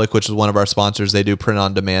TeePublic, which is one of our sponsors, they do print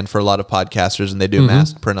on demand for a lot of podcasters, and they do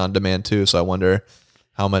mask print on demand too. So I wonder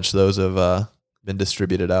how much those have been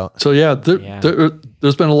distributed out. So yeah,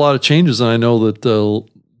 there's been a lot of changes, and I know that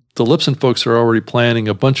the Libsyn folks are already planning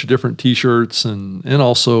a bunch of different T-shirts and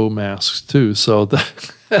also masks too. So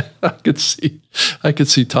I could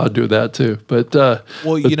see Todd do that too. But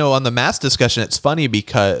on the mask discussion, it's funny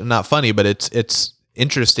because not funny, but it's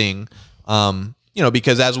interesting.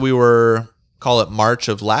 Because as we were, call it March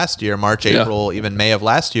of last year, April, even May of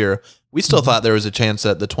last year, we still thought there was a chance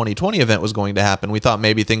that the 2020 event was going to happen. We thought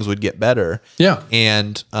maybe things would get better. Yeah.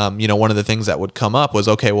 And, one of the things that would come up was,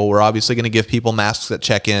 okay, well, we're obviously going to give people masks that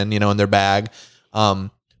check in, in their bag.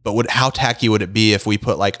 But how tacky would it be if we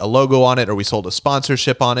put like a logo on it, or we sold a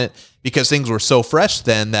sponsorship on it? Because things were so fresh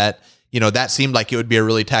then that, that seemed like it would be a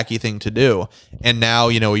really tacky thing to do. And now,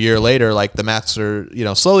 a year later, like the masks are,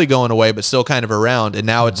 slowly going away, but still kind of around. And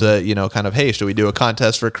now it's a, kind of, hey, should we do a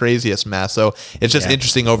contest for craziest mask? So it's just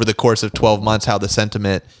interesting over the course of 12 months, how the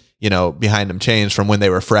sentiment, behind them changed from when they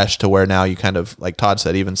were fresh to where now you kind of, like Todd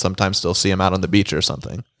said, even sometimes still see them out on the beach or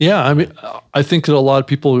something. Yeah. I mean, I think that a lot of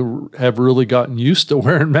people have really gotten used to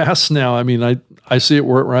wearing masks now. I mean, I see it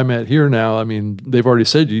where I'm at here now. I mean, they've already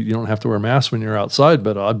said you don't have to wear masks when you're outside,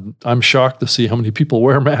 but I'm shocked to see how many people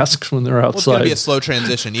wear masks when they're outside. Well, it's going to be a slow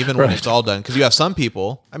transition, even when it's all done. Because you have some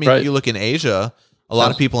people, you look in Asia, a lot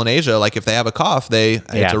of people in Asia, like if they have a cough,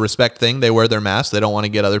 it's a respect thing. They wear their mask. They don't want to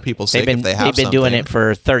get other people sick if they have They've been doing it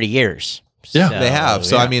for 30 years. Yeah, they have.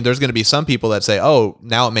 So, there's going to be some people that say, oh,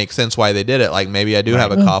 now it makes sense why they did it. Like maybe I do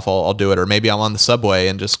have a cough, I'll do it. Or maybe I'm on the subway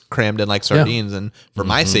and just crammed in like sardines. And for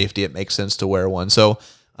my safety, it makes sense to wear one. So,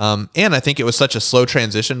 and I think it was such a slow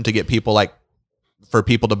transition to get people for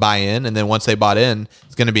people to buy in, and then once they bought in,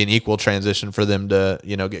 it's going to be an equal transition for them to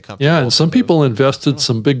get comfortable. Yeah, and some people invested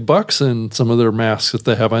some big bucks in some of their masks that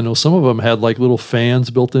they have. I know some of them had like little fans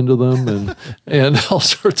built into them and all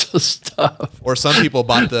sorts of stuff. Or some people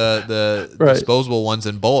bought the disposable ones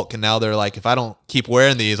in bulk, and now they're like, if I don't keep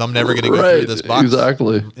wearing these, I'm never going to go through this box.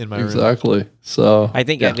 In my room. So I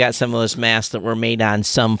think I've got some of those masks that were made on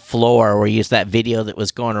some floor where you used that video that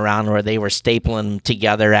was going around where they were stapling them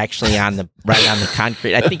together actually on the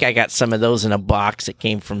concrete. I think I got some of those in a box that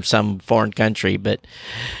came from some foreign country, but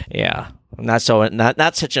yeah, I'm not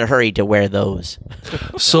such a hurry to wear those.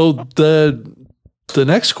 So the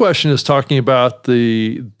next question is talking about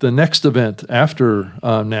the next event after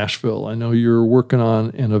Nashville. I know you're working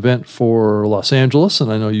on an event for Los Angeles,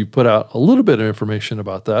 and I know you put out a little bit of information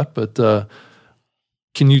about that, but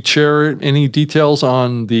can you share any details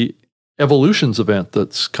on the Evolutions event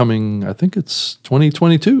that's coming? I think it's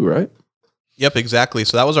 2022, right? Yep, exactly.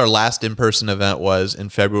 So that was our last in-person event, was in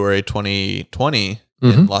February 2020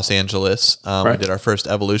 in Los Angeles. We did our first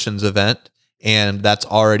Evolutions event. and that's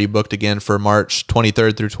already booked again for March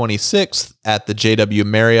 23rd through 26th at the JW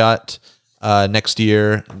Marriott next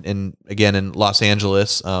year, and again in Los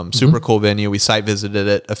Angeles. Super cool venue. We site visited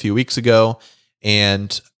it a few weeks ago,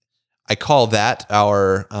 and I call that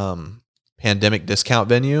our pandemic discount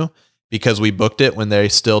venue because we booked it when they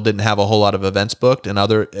still didn't have a whole lot of events booked, and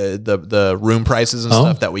other the room prices and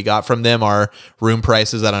stuff that we got from them are room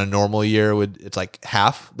prices that on a normal year it's like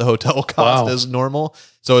half the hotel cost as normal.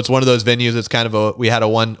 So it's one of those venues. It's kind of we had a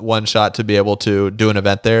one shot to be able to do an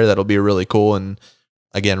event there. That'll be really cool. And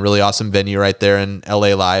again, really awesome venue right there. And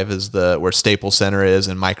LA Live is where Staples Center is,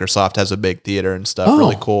 and Microsoft has a big theater and stuff.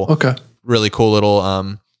 Really cool. Okay. Really cool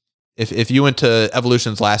little, if you went to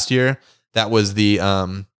Evolutions last year, that was the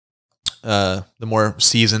more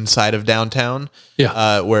seasoned side of downtown,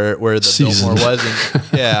 where the Biltmore was,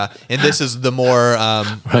 and this is the more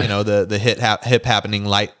the hip happening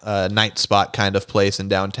night spot kind of place in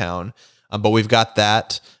downtown. But we've got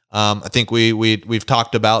that. I think we've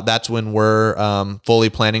talked about that's when we're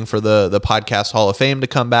fully planning for the Podcast Hall of Fame to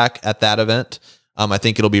come back at that event. I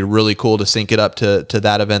think it'll be really cool to sync it up to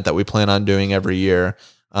that event that we plan on doing every year.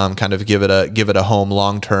 Kind of give it a home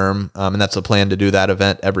long term, and that's the plan to do that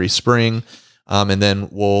event every spring, and then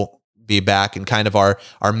we'll be back in kind of our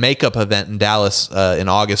makeup event in Dallas in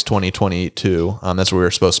August 2022. That's where we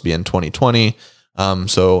were supposed to be in 2020.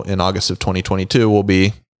 So in August of 2022, we'll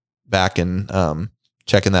be back and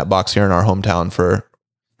checking that box here in our hometown for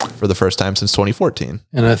the first time since 2014.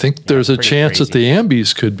 And I think there's a chance crazy that the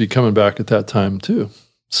Ambies could be coming back at that time too.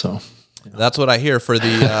 So. That's what I hear for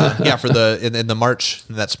the in the March,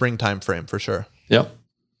 in that springtime frame for sure. Yep.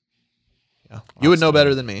 Yeah. You would know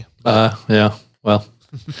better than me. Yeah. Well,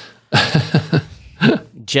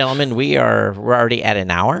 Gentlemen, we're already at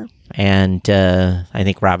an hour, and I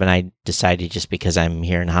think Rob and I decided just because I'm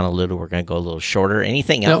here in Honolulu, we're going to go a little shorter.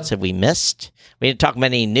 Anything else have we missed? We didn't talk about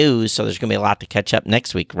any news, so there's going to be a lot to catch up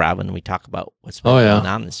next week, Rob, when we talk about what's been going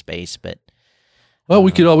on in the space. But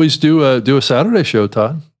we could always do a Saturday show,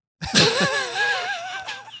 Todd.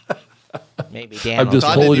 Maybe Dan. I'm just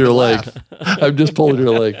pulling your leg. I'm just pulling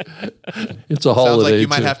your leg. It's a holiday. Sounds like you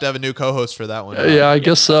might have to have a new co-host for that one. Yeah, I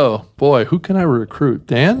guess so. Boy, who can I recruit?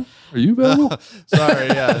 Dan? Are you available? Sorry,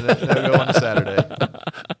 no go on a Saturday.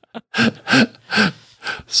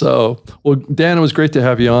 So, well, Dan, it was great to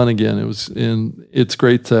have you on again. It's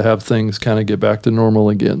great to have things kind of get back to normal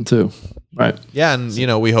again too. Right. Yeah,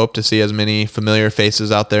 and we hope to see as many familiar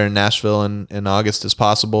faces out there in Nashville in August as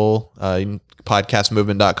possible.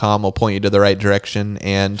 Podcastmovement.com will point you to the right direction,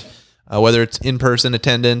 and whether it's in-person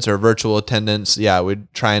attendance or virtual attendance, we're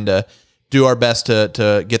trying to do our best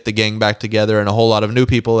to get the gang back together, and a whole lot of new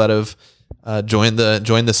people that have joined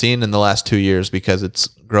the scene in the last 2 years because it's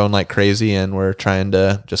grown like crazy, and we're trying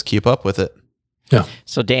to just keep up with it. Yeah.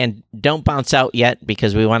 So Dan, don't bounce out yet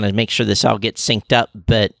because we want to make sure this all gets synced up.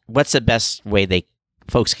 But what's the best way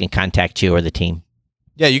folks can contact you or the team?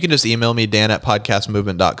 Yeah, you can just email me,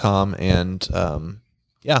 Dan@podcastmovement.com, and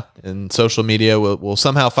and social media will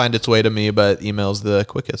somehow find its way to me, but email's the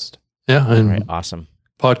quickest. Yeah, and all right, awesome.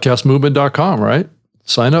 Podcastmovement.com, right?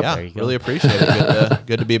 Sign up. Yeah, really appreciate it.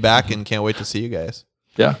 Good to be back, and can't wait to see you guys.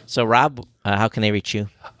 Yeah. So Rob, how can they reach you?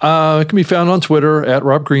 It can be found on Twitter at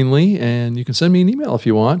Rob Greenlee, and you can send me an email if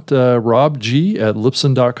you want,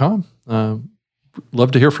 robg@lipson.com.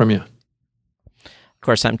 Love to hear from you. Of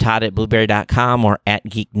course, I'm Todd at blueberry.com or at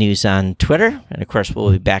Geek News on Twitter. And of course, we'll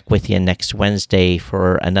be back with you next Wednesday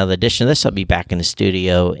for another edition of this. I'll be back in the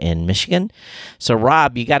studio in Michigan. So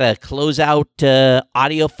Rob, you got a close out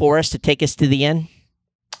audio for us to take us to the end?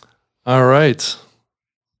 All right.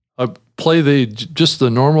 Play just the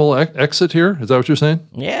normal exit here. Is that what you're saying?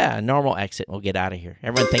 Yeah, normal exit. We'll get out of here.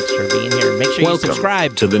 Everyone, thanks for being here. Make sure you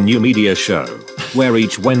subscribe to the New Media Show, where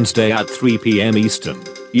each Wednesday at 3 p.m. Eastern,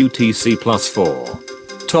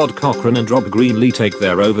 UTC+4, Todd Cochran and Rob Greenlee take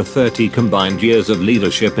their over 30 combined years of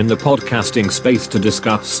leadership in the podcasting space to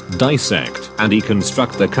discuss, dissect, and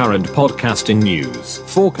deconstruct the current podcasting news,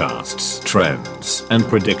 forecasts, trends, and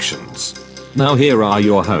predictions. Now here are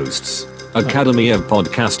your hosts, Academy of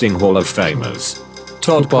Podcasting Hall of Famers,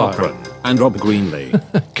 Todd Cochran and Rob Greenlee.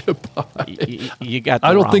 Goodbye. You got.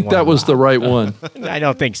 I don't think that was the right one. I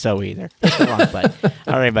don't think so either. All right, buddy.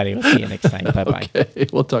 All right, buddy. We'll see you next time. Bye bye. Okay,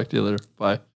 we'll talk to you later. Bye.